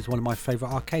Warriors, which is one of my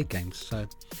favourite arcade games. So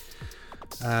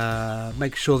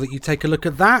make sure that you take a look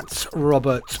at that,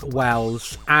 Robert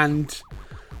Wells. And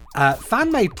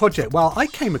fan-made project. Well, I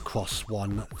came across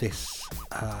one this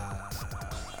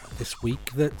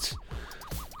week that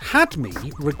had me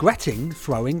regretting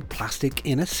throwing plastic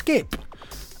in a skip.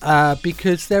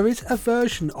 Because there is a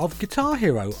version of Guitar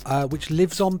Hero which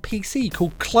lives on PC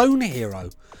called Clone Hero,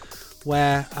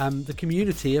 where the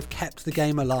community have kept the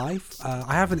game alive.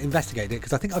 I haven't investigated it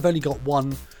because I think I've only got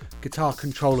one guitar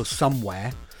controller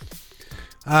somewhere.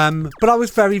 But I was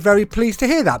very, very pleased to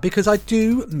hear that because I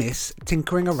do miss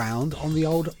tinkering around on the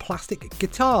old plastic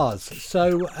guitars.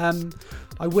 So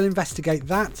I will investigate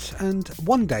that and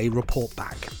one day report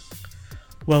back.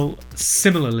 Well,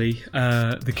 similarly,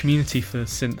 the community for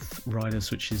Synth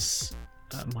Riders, which is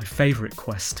my favourite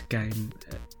Quest game,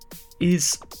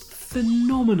 is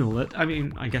phenomenal. I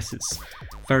mean, I guess it's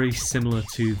very similar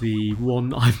to the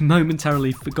one I've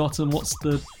momentarily forgotten. What's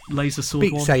the Laser Sword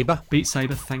one? Beat Saber. Beat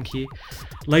Saber, thank you.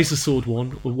 Laser Sword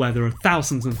one, where there are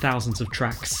thousands and thousands of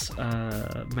tracks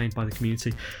made by the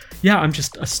community. Yeah, I'm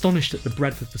just astonished at the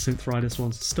breadth of the Synth Riders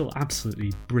ones. It's still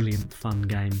absolutely brilliant, fun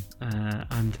game.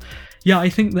 And yeah, I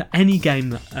think that any game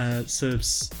that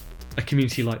serves a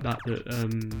community like that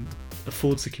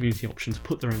affords the community option to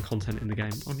put their own content in the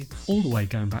game. I mean, all the way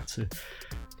going back to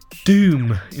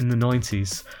Doom in the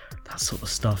 90s, that sort of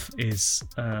stuff is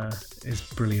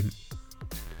brilliant.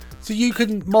 So you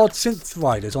can mod Synth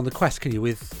Riders on the Quest, can you,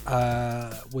 with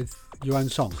your own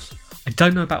songs? I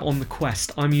don't know about on the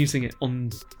Quest. I'm using it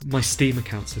on my Steam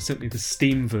account, so certainly the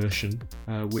Steam version,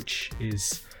 which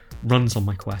runs on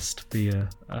my Quest via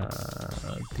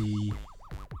the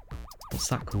what's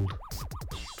that called?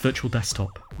 Virtual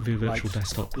Desktop. Via Virtual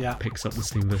Desktop picks up the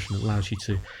Steam version. It allows you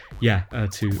to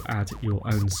add your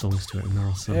own songs to it, and there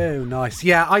are some. Oh, nice.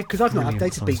 Yeah, because I've not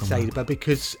updated Beat songs on Saber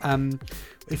because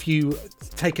if you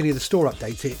take any of the store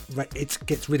updates, it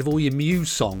gets rid of all your Muse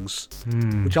songs,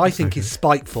 which I think is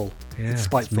spiteful. Yeah, it's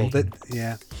spiteful.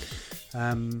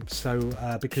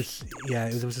 Because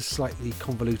there was a slightly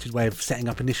convoluted way of setting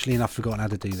up initially, and I've forgotten how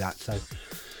to do that. So,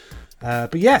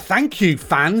 but yeah, thank you,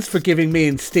 fans, for giving me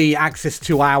and Steve access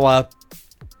to our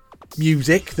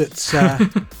music that's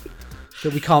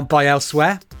that we can't buy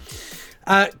elsewhere.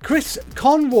 Chris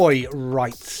Conroy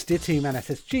writes, "Dear Team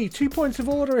NSSG, 2 points of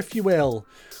order, if you will.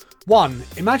 1.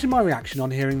 Imagine my reaction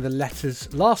on hearing the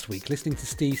letters last week, listening to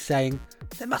Steve saying,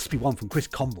 'There must be one from Chris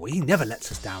Conroy, he never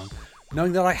lets us down,'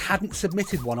 knowing that I hadn't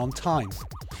submitted one on time.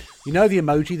 You know the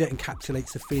emoji that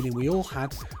encapsulates the feeling we all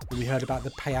had when we heard about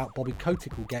the payout Bobby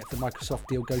Kotick will get if the Microsoft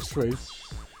deal goes through?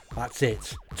 That's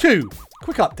it. 2.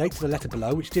 Quick update to the letter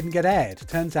below, which didn't get aired.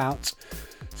 Turns out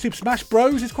Super Smash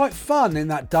Bros is quite fun in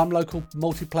that dumb local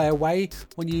multiplayer way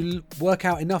when you work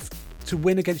out enough to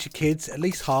win against your kids at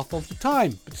least half of the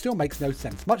time, but still makes no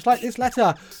sense. Much like this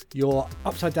letter, your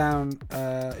upside down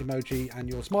emoji and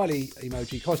your smiley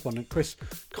emoji correspondent, Chris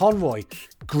Conroy.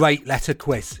 Great letter,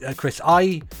 Chris.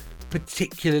 I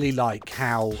particularly like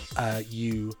how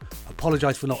you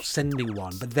apologise for not sending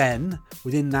one, but then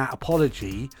within that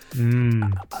apology,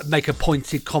 make a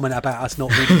pointed comment about us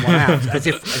not reading one out, as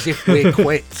if we're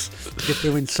quits, as if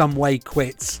we're in some way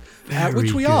quits,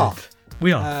 which we are.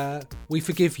 We are. We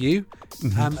forgive you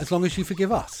as long as you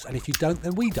forgive us, and if you don't,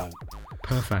 then we don't.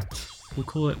 Perfect. We'll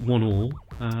call it 1-1.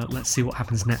 Let's see what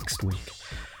happens next week.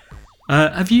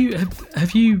 Have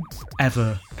you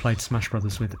ever played Smash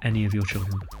Brothers with any of your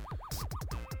children?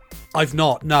 I've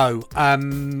not, no.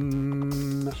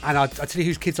 And I tell you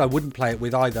whose kids I wouldn't play it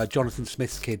with either. Jonathan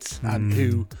Smith's kids,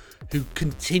 who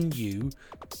continue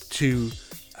to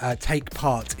take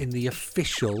part in the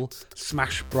official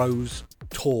Smash Bros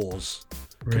tours,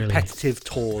 competitive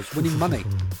tours, winning money.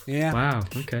 Yeah. Wow.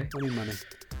 Okay. Winning money.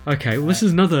 Okay, well, this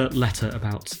is another letter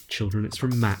about children. It's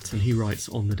from Matt, and he writes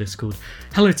on the Discord,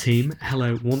 "Hello team,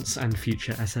 hello once and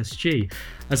future SSG.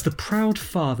 As the proud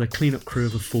father cleanup crew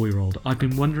of a 4-year-old, I've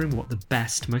been wondering what the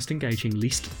best, most engaging,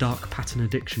 least dark pattern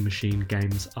addiction machine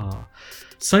games are.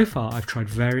 So far, I've tried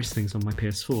various things on my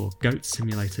PS4, Goat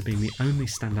Simulator being the only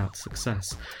standout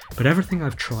success, but everything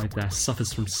I've tried there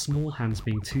suffers from small hands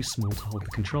being too small to hold the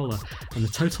controller, and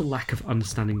the total lack of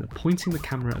understanding that pointing the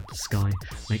camera at the sky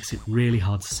makes it really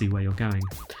hard to see where you're going.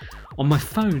 On my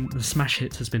phone, the smash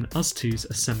hit has been Us Two's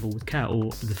Assemble with Care, or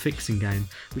the fixing game,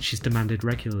 which is demanded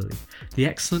regularly. The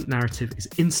excellent narrative is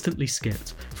instantly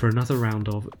skipped for another round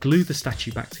of glue the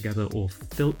statue back together or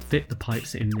fit the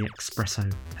pipes in the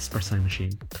espresso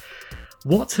machine.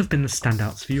 What have been the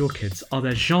standouts for your kids? Are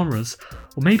there genres,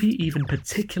 or maybe even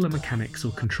particular mechanics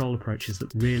or control approaches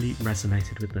that really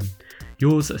resonated with them?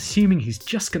 Yours, assuming he's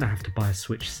just going to have to buy a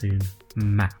Switch soon,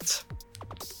 Matt."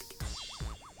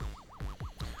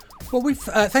 Well,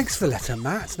 thanks for the letter,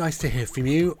 Matt. It's nice to hear from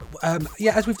you.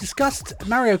 As we've discussed,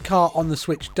 Mario Kart on the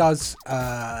Switch does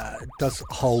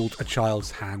hold a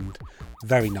child's hand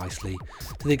very nicely,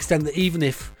 to the extent that even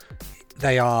if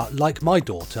they are, like my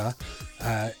daughter,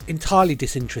 entirely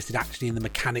disinterested actually in the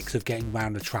mechanics of getting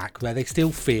around a track, where they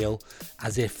still feel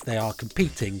as if they are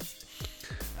competing.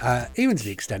 Even to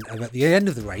the extent of at the end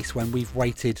of the race, when we've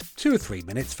waited 2 or 3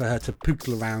 minutes for her to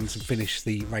poodle around and finish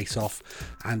the race off,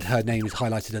 and her name is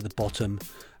highlighted at the bottom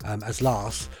as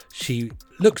last, she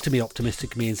looks to me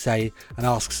optimistically and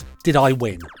asks, "Did I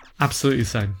win?" Absolutely the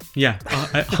same. Yeah,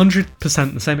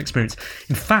 100% the same experience.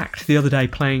 In fact, the other day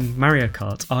playing Mario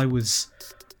Kart, I was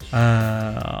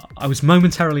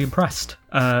momentarily impressed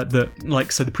so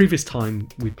the previous time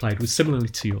we played was similarly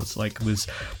to yours, was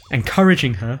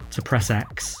encouraging her to press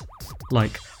X,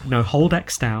 hold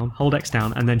X down,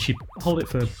 and then she'd hold it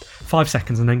for 5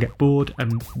 seconds and then get bored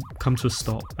and come to a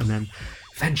stop, and then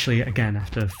eventually again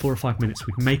after 4 or 5 minutes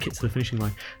we'd make it to the finishing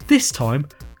line. This time,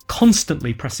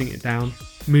 constantly pressing it down,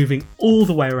 moving all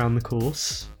the way around the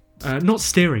course, not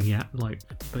steering yet,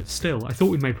 but still I thought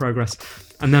we made progress.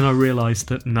 And then I realised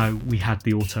that no, we had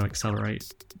the auto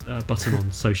accelerate button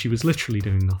on, so she was literally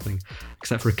doing nothing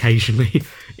except for occasionally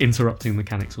interrupting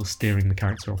mechanics or steering the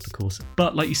character off the course.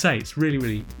 But like you say, it's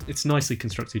really, it's nicely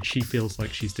constructed. She feels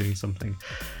like she's doing something,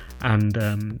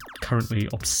 and currently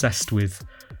obsessed with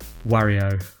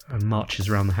Wario and marches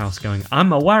around the house going,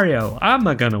 "I'm a Wario, I'm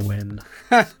a gonna win."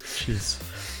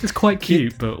 It's quite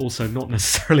cute, but also not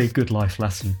necessarily a good life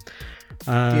lesson.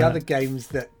 The other games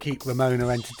that keep Ramona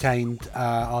entertained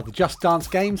are the Just Dance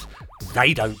games.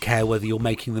 They don't care whether you're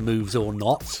making the moves or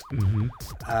not. Mm-hmm.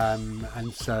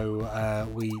 And so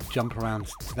we jump around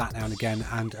to that now and again.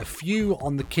 And a few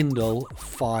on the Kindle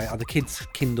Fire, the kids'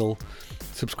 Kindle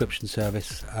subscription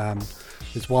service.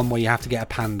 There's one where you have to get a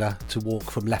panda to walk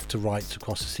from left to right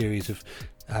across a series of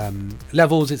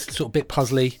levels. It's sort of a bit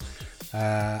puzzly.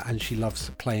 and she loves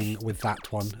playing with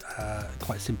that one.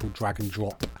 Quite a simple drag and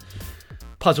drop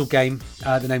puzzle game,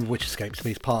 the name of which escapes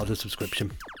me. It's part of the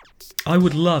subscription. I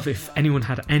would love if anyone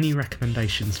had any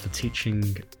recommendations for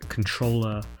teaching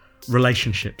controller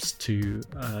relationships to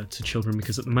children,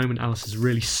 because at the moment Alice is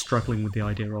really struggling with the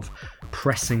idea of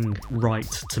pressing right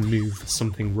to move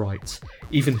something right,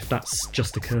 even if that's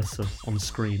just a cursor on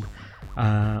screen.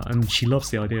 And she loves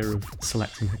the idea of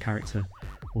selecting her character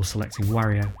or selecting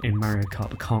Wario in Mario Kart,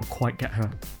 but can't quite get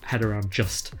her head around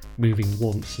just moving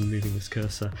once and moving this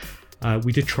cursor.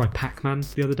 We did try Pac-Man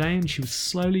the other day, and she was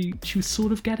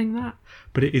sort of getting that,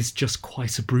 but it is just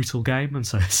quite a brutal game, and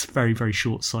so it's a very, very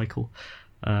short cycle.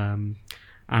 And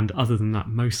other than that,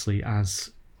 mostly, as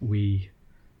we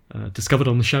discovered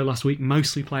on the show last week,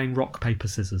 mostly playing rock, paper,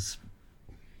 scissors.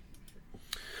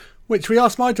 Which we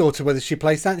asked my daughter whether she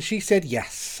plays that, and she said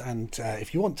yes. And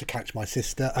if you want to catch my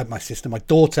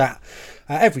daughter,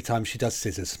 every time she does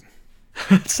scissors.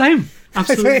 Same.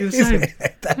 Absolutely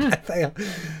the same.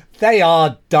 They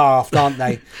are daft, aren't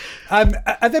they?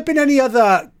 Have there been any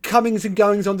other comings and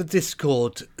goings on the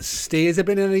Discord, Steve? Has there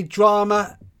been any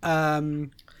drama?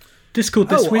 Discord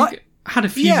this week had a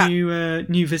few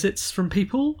new visits from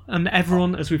people, and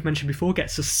everyone, as we've mentioned before,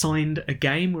 gets assigned a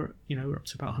game. We're up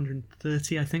to about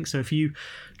 130, I think. So if you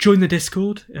join the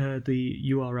Discord,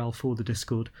 the URL for the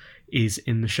Discord is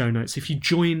in the show notes. If you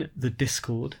join the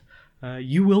Discord,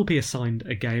 you will be assigned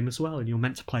a game as well, and you're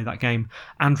meant to play that game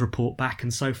and report back.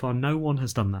 And so far, no one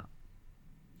has done that.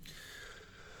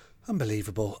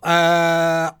 Unbelievable.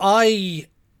 I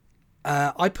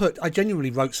genuinely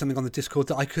wrote something on the Discord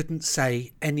that I couldn't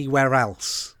say anywhere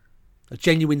else. A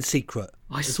genuine secret.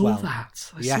 I saw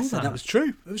that. And that was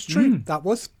true. It was true. That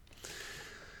was.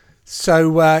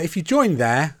 So if you join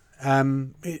there,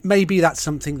 maybe that's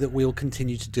something that we'll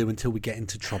continue to do until we get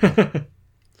into trouble.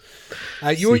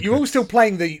 You're all still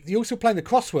playing the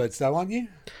crosswords though, aren't you?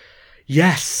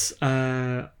 Yes.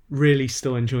 Really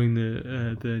still enjoying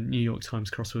the New York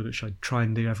Times crossword, which I try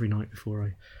and do every night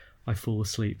before I fall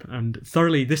asleep. And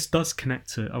thoroughly, this does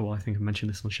connect to... I think I mentioned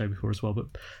this on the show before as well, but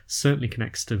certainly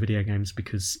connects to video games,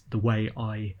 because the way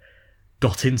I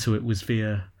got into it was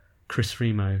via Chris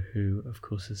Remo, who, of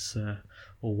course, is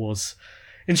or was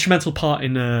instrumental part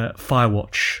in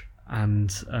Firewatch.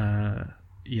 And,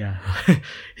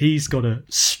 he's got a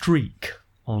streak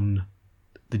on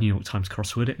the New York Times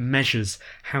crossword. It measures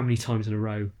how many times in a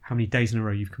row, how many days in a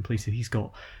row you've completed. He's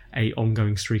got a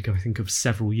ongoing streak, I think, of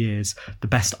several years. The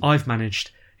best I've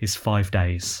managed is 5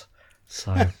 days.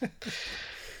 So,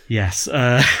 yes,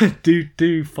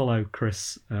 do follow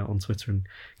Chris on Twitter and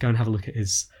go and have a look at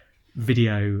his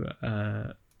video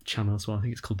channel as well. I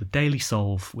think it's called The Daily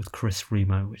Solve with Chris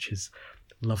Remo, which is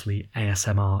lovely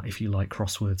ASMR if you like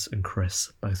crosswords and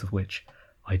Chris, both of which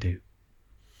I do.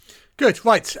 Good.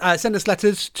 Right. Send us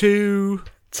letters to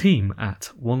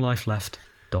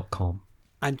team@onelifeleft.com.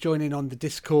 And join in on the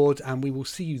Discord, and we will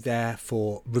see you there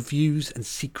for reviews and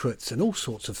secrets and all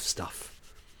sorts of stuff.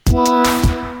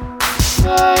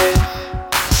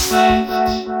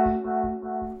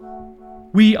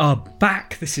 We are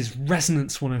back. This is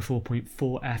Resonance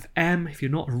 104.4 FM. If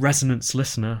you're not a Resonance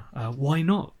listener, why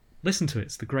not? Listen to it.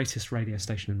 It's the greatest radio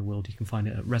station in the world. You can find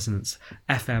it at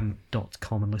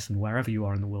resonancefm.com and listen wherever you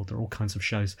are in the world. There are all kinds of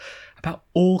shows about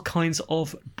all kinds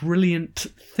of brilliant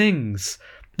things.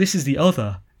 This is the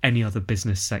any other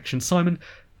business section. Simon,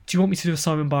 do you want me to do a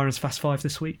Simon Byron's Fast Five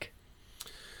this week?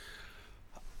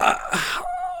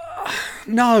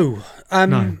 No.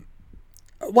 No.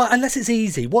 Well, unless it's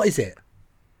easy. What is it?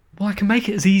 Well, I can make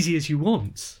it as easy as you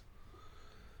want.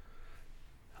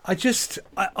 I'm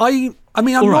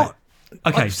all right.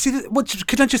 Okay.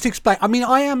 Can I just explain? I mean,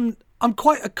 I'm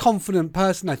quite a confident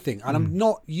person, I think, and I'm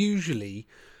not usually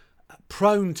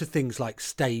prone to things like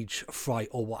stage fright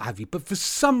or what have you. But for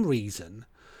some reason,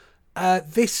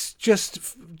 this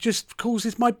just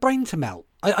causes my brain to melt.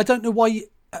 I don't know why.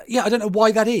 I don't know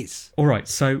why that is. All right.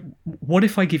 So, what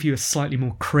if I give you a slightly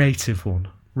more creative one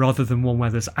rather than one where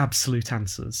there's absolute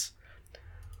answers?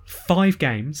 5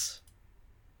 games.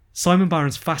 Simon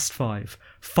Byron's Fast Five.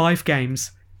 5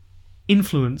 games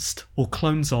influenced or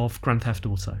clones of Grand Theft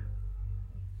Auto.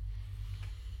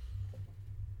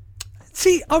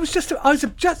 See,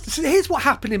 here's what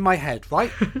happened in my head,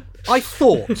 right? I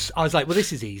was like, well,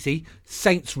 this is easy.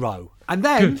 Saints Row. And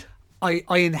then I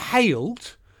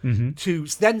inhaled to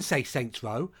then say Saints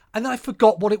Row, and then I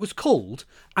forgot what it was called,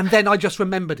 and then I just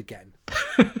remembered again.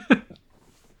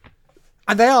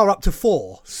 And they are up to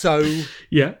 4, so...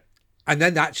 Yeah. And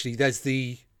then actually there's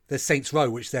Saints Row,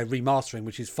 which they're remastering,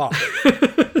 which is 5.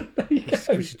 Which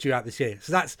is due out this year.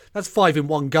 So that's 5 in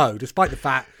one go, despite the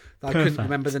fact that I couldn't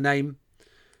remember the name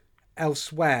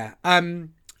elsewhere.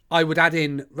 I would add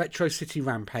in Retro City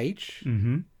Rampage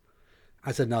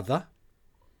as another.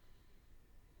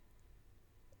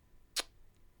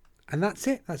 And that's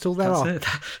it. That's all there are.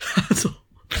 That's all.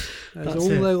 That's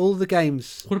all the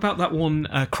games. What about that one,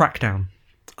 Crackdown?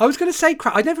 I was going to say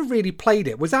I never really played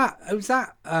it. Wasn't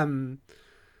the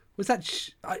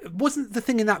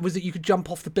thing in that was that you could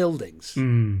jump off the buildings?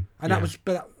 That was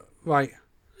right.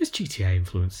 It was GTA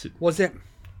influenced. Was it?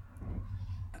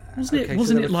 Wasn't it?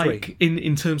 Wasn't it like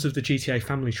in terms of the GTA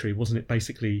family tree? Wasn't it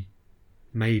basically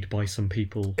made by some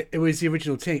people? It was the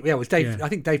original team. Yeah, it was Dave. Yeah. I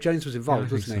think Dave Jones was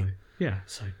involved, wasn't he? Yeah,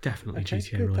 so definitely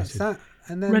GTA good, related. That's that.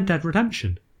 And then Red Dead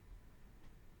Redemption.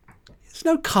 There's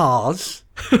no cars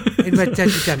in Red Dead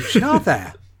Redemption, are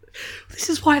there? This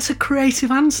is why it's a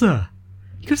creative answer.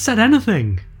 You could have said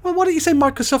anything. Well, why don't you say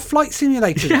Microsoft Flight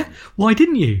Simulator? Yeah, why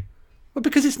didn't you? Well,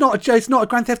 because it's not a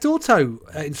Grand Theft Auto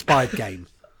inspired game.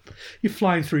 You're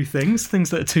flying through things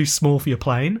that are too small for your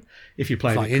plane. If you're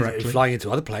playing it correctly, flying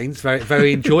into other planes very,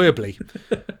 very enjoyably.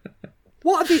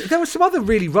 There were some other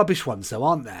really rubbish ones, though,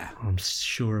 aren't there? I'm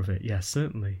sure of it. Yeah,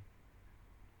 certainly.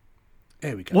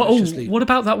 There we go. What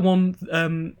about that one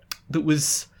that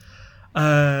was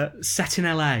set in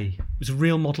LA? It was a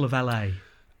real model of LA.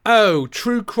 Oh,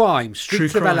 True Crime,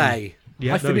 Streets of LA.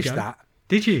 Yeah, I finished that.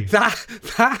 Did you? That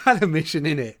had a mission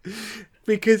in it.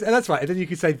 And that's right. And then you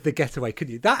could say The Getaway,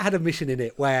 couldn't you? That had a mission in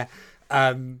it where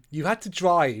you had to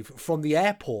drive from the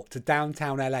airport to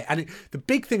downtown LA. And the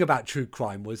big thing about True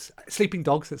Crime was Sleeping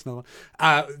Dogs. That's not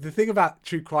the thing about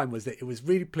True Crime was that it was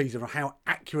really pleasing on how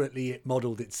accurately it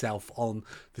modelled itself on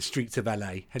the streets of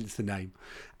LA, hence the name.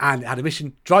 And it had a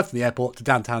mission: drive from the airport to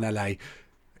downtown LA.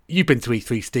 You've been to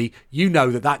E3, Steve. You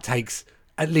know that takes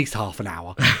at least half an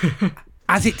hour.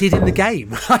 As it did in the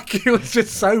game. Like, it was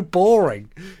just so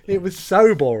boring. It was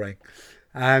so boring.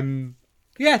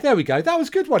 Yeah, there we go. That was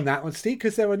a good one, that one, Steve,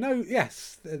 because there are no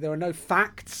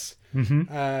facts.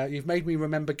 You've made me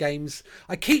remember games.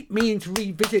 I keep meaning to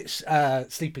revisit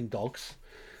Sleeping Dogs.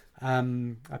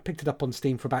 I picked it up on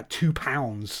Steam for about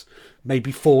 £2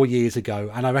 maybe 4 years ago,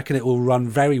 and I reckon it will run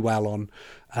very well on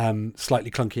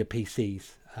slightly clunkier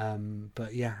PCs.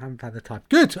 But yeah, I haven't had the time.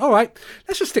 Good. All right.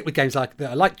 Let's just stick with games like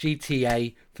that. I like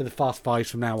GTA for the Fast Fives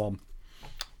from now on.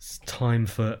 It's time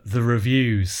for the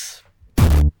reviews.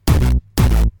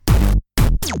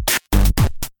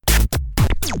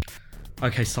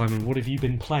 Okay, Simon, what have you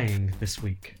been playing this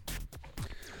week?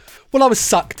 Well, I was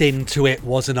sucked into it,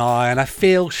 wasn't I? And I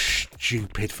feel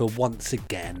stupid for once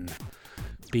again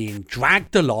being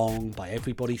dragged along by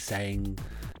everybody saying,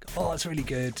 oh, it's really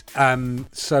good.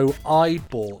 So I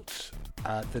bought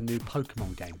the new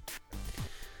Pokemon game.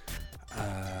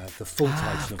 The full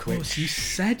title of which... You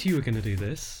said you were going to do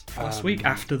this last week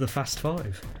after the Fast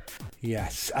Five.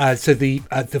 Yes. So the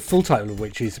full title of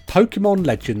which is Pokemon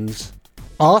Legends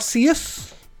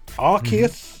Arceus. I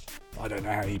don't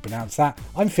know how you pronounce that.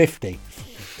 I'm 50.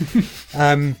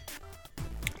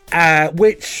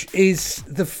 Which is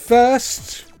the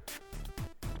first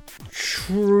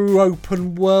true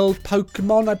open world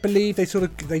Pokemon, I believe.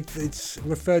 It's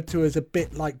referred to as a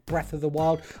bit like Breath of the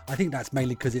Wild. I think that's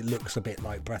mainly because it looks a bit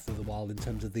like Breath of the Wild in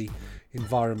terms of the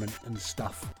environment and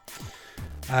stuff.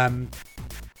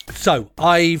 So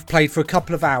I've played for a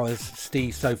couple of hours,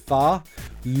 Steve, so far.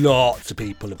 Lots of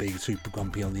people are being super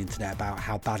grumpy on the internet about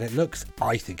how bad it looks.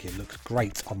 I think it looks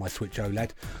great on my Switch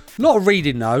OLED. A lot of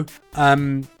reading though.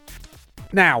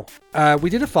 Now, we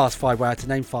did a Fast Five where I had to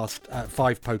name five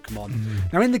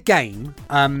Pokemon. Now in the game,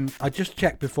 I just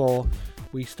checked before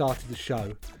we started the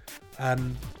show.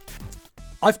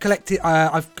 I've collected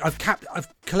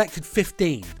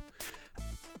 15.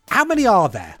 How many are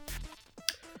there?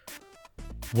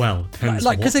 Well, depends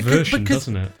on what version,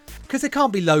 doesn't it? Because there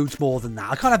can't be loads more than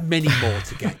that. I can't have many more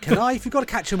to get. Can I? If you've got to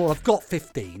catch them all, I've got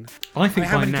 15. I think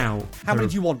by now... How many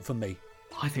do you want from me?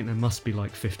 I think there must be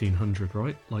like 1,500,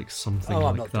 right? Like something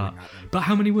like that. But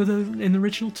how many were there in the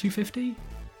original? 250?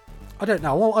 I don't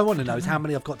know. What I want to know is how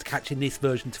many I've got to catch in this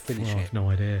version to finish it. I've no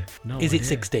idea. Is it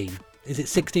 16? Is it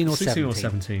 16 or 17? 16 or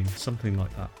 17, something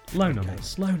like that. Low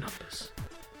numbers.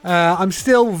 I'm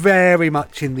still very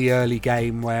much in the early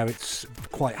game where it's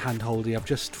quite hand-holdy. I've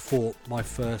just fought my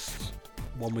first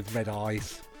one with red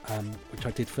eyes, which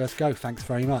I did first go. Thanks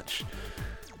very much.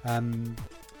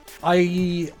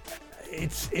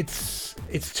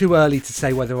 It's too early to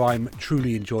say whether I'm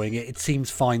truly enjoying it. It seems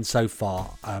fine so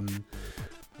far.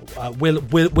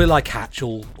 Will I catch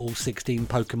all 16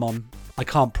 Pokemon? I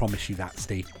can't promise you that,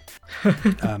 Steve.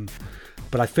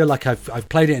 But I feel like I've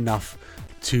played it enough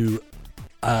to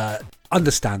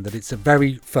understand that it's a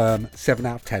very firm 7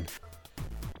 out of 10.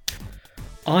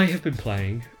 I have been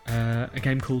playing a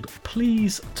game called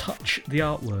Please Touch the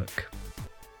Artwork.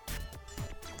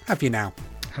 Have you now?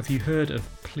 Have you heard of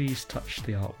Please Touch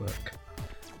the Artwork?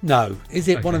 No. Is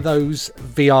it one of those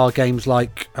VR games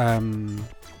like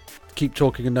Keep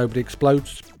Talking and Nobody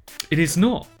Explodes? It is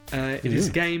not. It is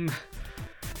a game...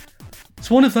 It's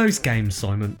one of those games,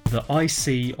 Simon, that I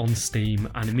see on Steam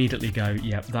and immediately go,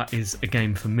 yep, that is a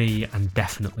game for me and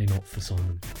definitely not for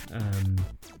Simon.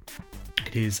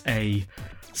 It is a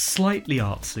slightly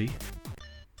artsy,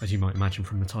 as you might imagine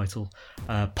from the title,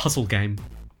 puzzle game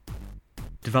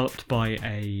developed by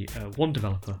one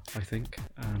developer, I think.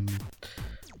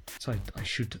 So I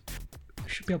should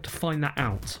be able to find that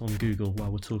out on Google while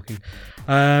we're talking.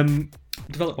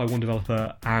 Developed by one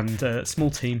developer and a small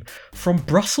team from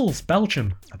Brussels,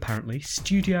 Belgium, apparently.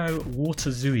 Studio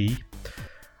Waterzui.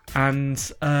 And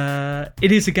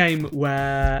it is a game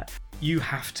where you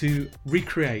have to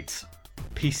recreate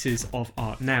pieces of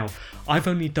art. Now, I've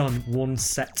only done one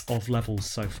set of levels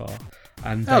so far.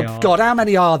 And they God, how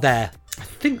many are there? I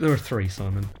think there are 3,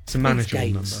 Simon. It's a manageable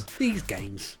number. These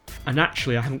games. And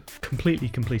actually, I haven't completely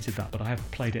completed that, but I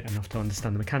have played it enough to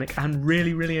understand the mechanic and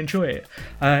really, really enjoy it.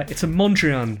 It's a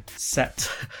Mondrian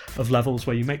set of levels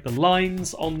where you make the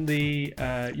lines on the...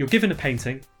 you're given a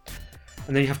painting,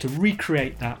 and then you have to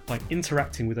recreate that by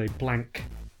interacting with a blank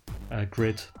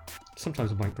grid.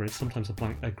 Sometimes a blank grid, sometimes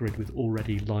a grid with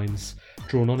already lines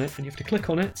drawn on it, and you have to click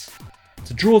on it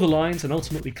to draw the lines and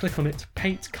ultimately click on it to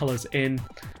paint colours in,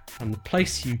 and the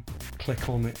place you click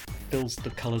on it fills the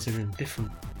colours in a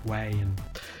different way, and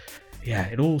yeah,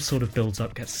 it all sort of builds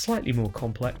up, gets slightly more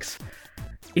complex.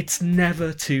 It's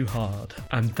never too hard,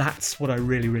 and that's what I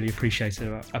really, really appreciate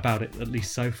about it, at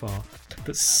least so far,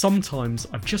 that sometimes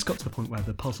I've just got to the point where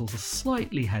the puzzles are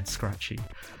slightly head-scratchy.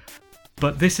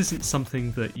 But this isn't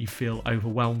something that you feel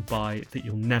overwhelmed by, that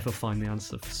you'll never find the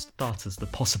answer. For starters, the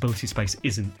possibility space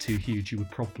isn't too huge. You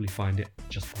would probably find it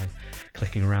just by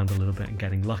clicking around a little bit and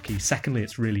getting lucky. Secondly,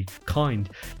 it's really kind.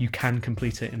 You can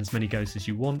complete it in as many goes as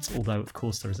you want, although, of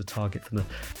course, there is a target for the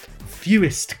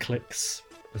fewest clicks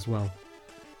as well.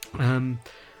 And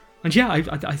yeah,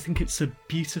 I think it's a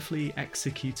beautifully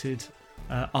executed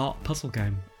art puzzle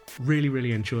game. Really,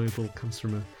 really enjoyable. Comes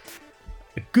from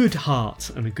a good heart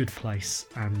and a good place,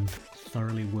 and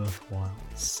thoroughly worthwhile.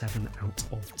 7 out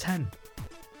of 10.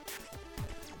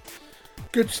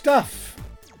 Good stuff.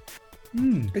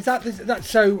 Is that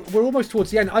so? We're almost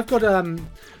towards the end. I've got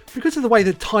because of the way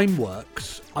the time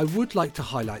works, I would like to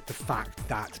highlight the fact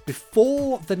that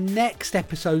before the next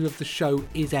episode of the show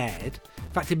is aired,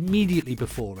 in fact, immediately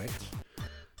before it,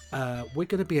 we're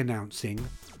going to be announcing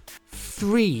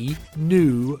 3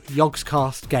 new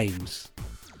Yogscast games.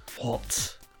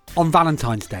 What? On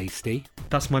Valentine's Day, Steve.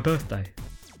 That's my birthday.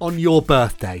 On your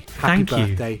birthday. Happy Thank you.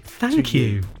 birthday. Thank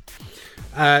you.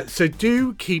 So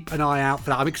do keep an eye out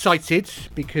for that. I'm excited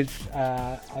because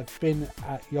I've been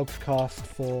at Yogscast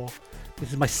for...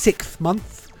 This is my 6th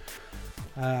month.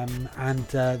 And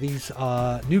these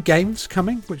are new games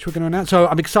coming, which we're going to announce. So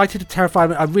I'm excited,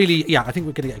 terrified. I think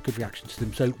we're going to get a good reaction to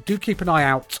them. So do keep an eye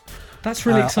out. That's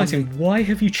really exciting. Why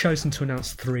have you chosen to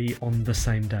announce 3 on the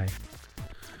same day?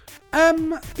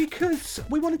 Because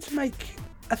we wanted to make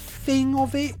a thing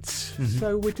of it. Mm-hmm.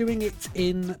 So we're doing it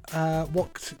in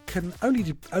what can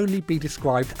only be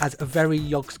described as a very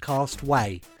Yogscast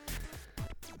way.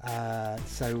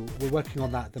 So we're working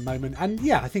on that at the moment. And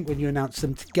yeah, I think when you announce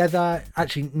them together,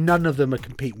 actually none of them are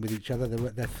competing with each other.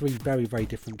 They're 3 very, very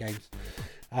different games.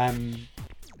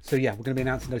 So yeah, we're going to be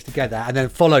announcing those together, and then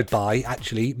followed by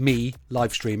actually me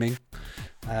live streaming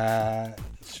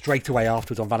straight away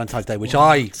afterwards on Valentine's Day, which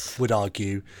I would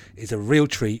argue is a real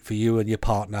treat for you and your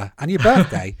partner and your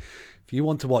birthday. If you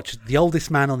want to watch the oldest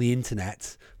man on the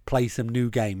internet play some new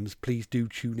games, please do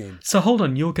tune in. So hold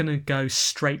on, you're going to go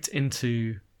straight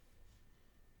into...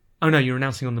 Oh no, you're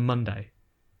announcing on the Monday.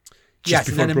 Yes,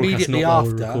 and then immediately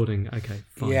after... recording. Okay,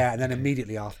 fine. Yeah, and then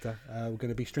immediately after, we're going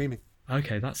to be streaming.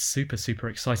 Okay, that's super, super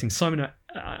exciting. Simon,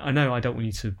 I know I don't want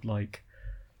you to,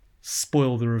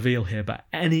 spoil the reveal here, but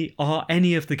are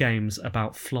any of the games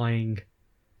about flying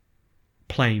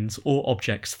planes or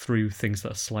objects through things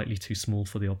that are slightly too small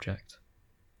for the object?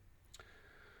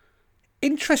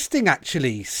 Interesting,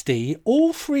 actually, Steve.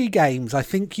 All 3 games, I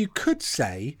think you could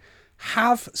say,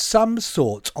 have some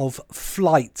sort of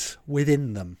flight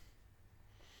within them.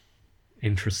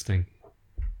 Interesting.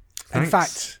 Thanks. In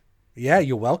fact, yeah,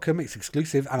 you're welcome. It's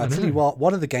exclusive. And I'll tell you what,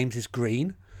 one of the games is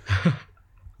green.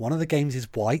 One of the games is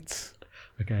white.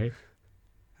 Okay.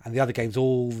 And the other game's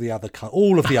all of the other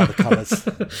colours.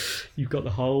 You've got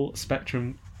the whole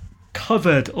spectrum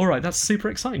covered. All right, that's super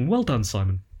exciting. Well done,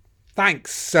 Simon.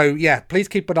 Thanks. So yeah, please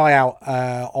keep an eye out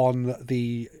on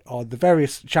the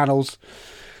various channels,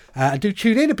 and do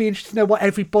tune in. It'd be interesting to know what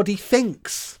everybody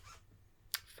thinks.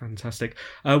 Fantastic.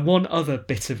 One other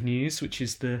bit of news, which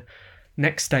is the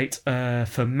next date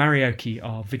for Marioke,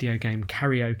 our video game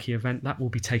karaoke event. That will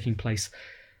be taking place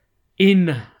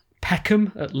in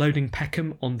Peckham, at Loading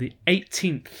Peckham, on the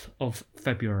 18th of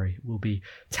February. Will be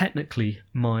technically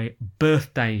my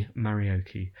birthday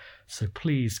Marioke. So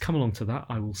please come along to that.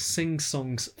 I will sing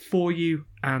songs for you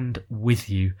and with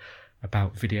you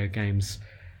about video games.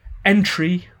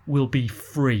 Entry will be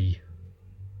free.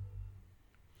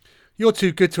 You're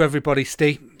too good to everybody,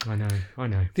 Steve. I know.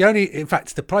 In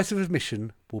fact, the price of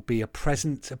admission will be a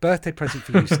birthday present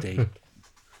for you, Steve.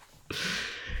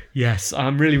 Yes,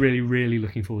 I'm really, really, really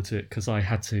looking forward to it, because I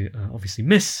had to obviously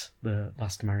miss the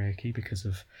last Marioke because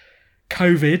of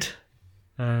COVID,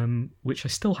 which I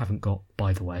still haven't got,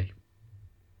 by the way.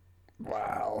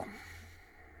 Wow.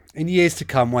 In years to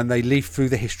come, when they leaf through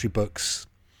the history books,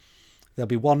 there'll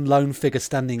be one lone figure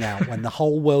standing out when the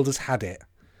whole world has had it.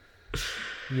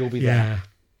 You'll be there.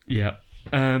 Yeah.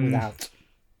 Without.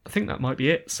 I think that might be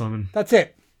it, Simon. That's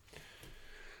it.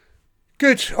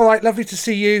 Good. All right. Lovely to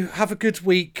see you. Have a good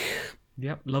week.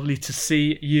 Yep. Lovely to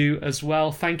see you as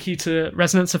well. Thank you to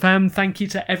Resonance FM. Thank you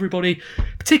to everybody.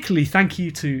 Particularly thank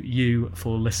you to you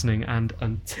for listening. And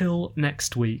until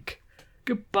next week,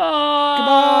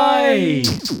 goodbye.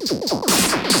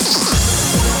 Goodbye.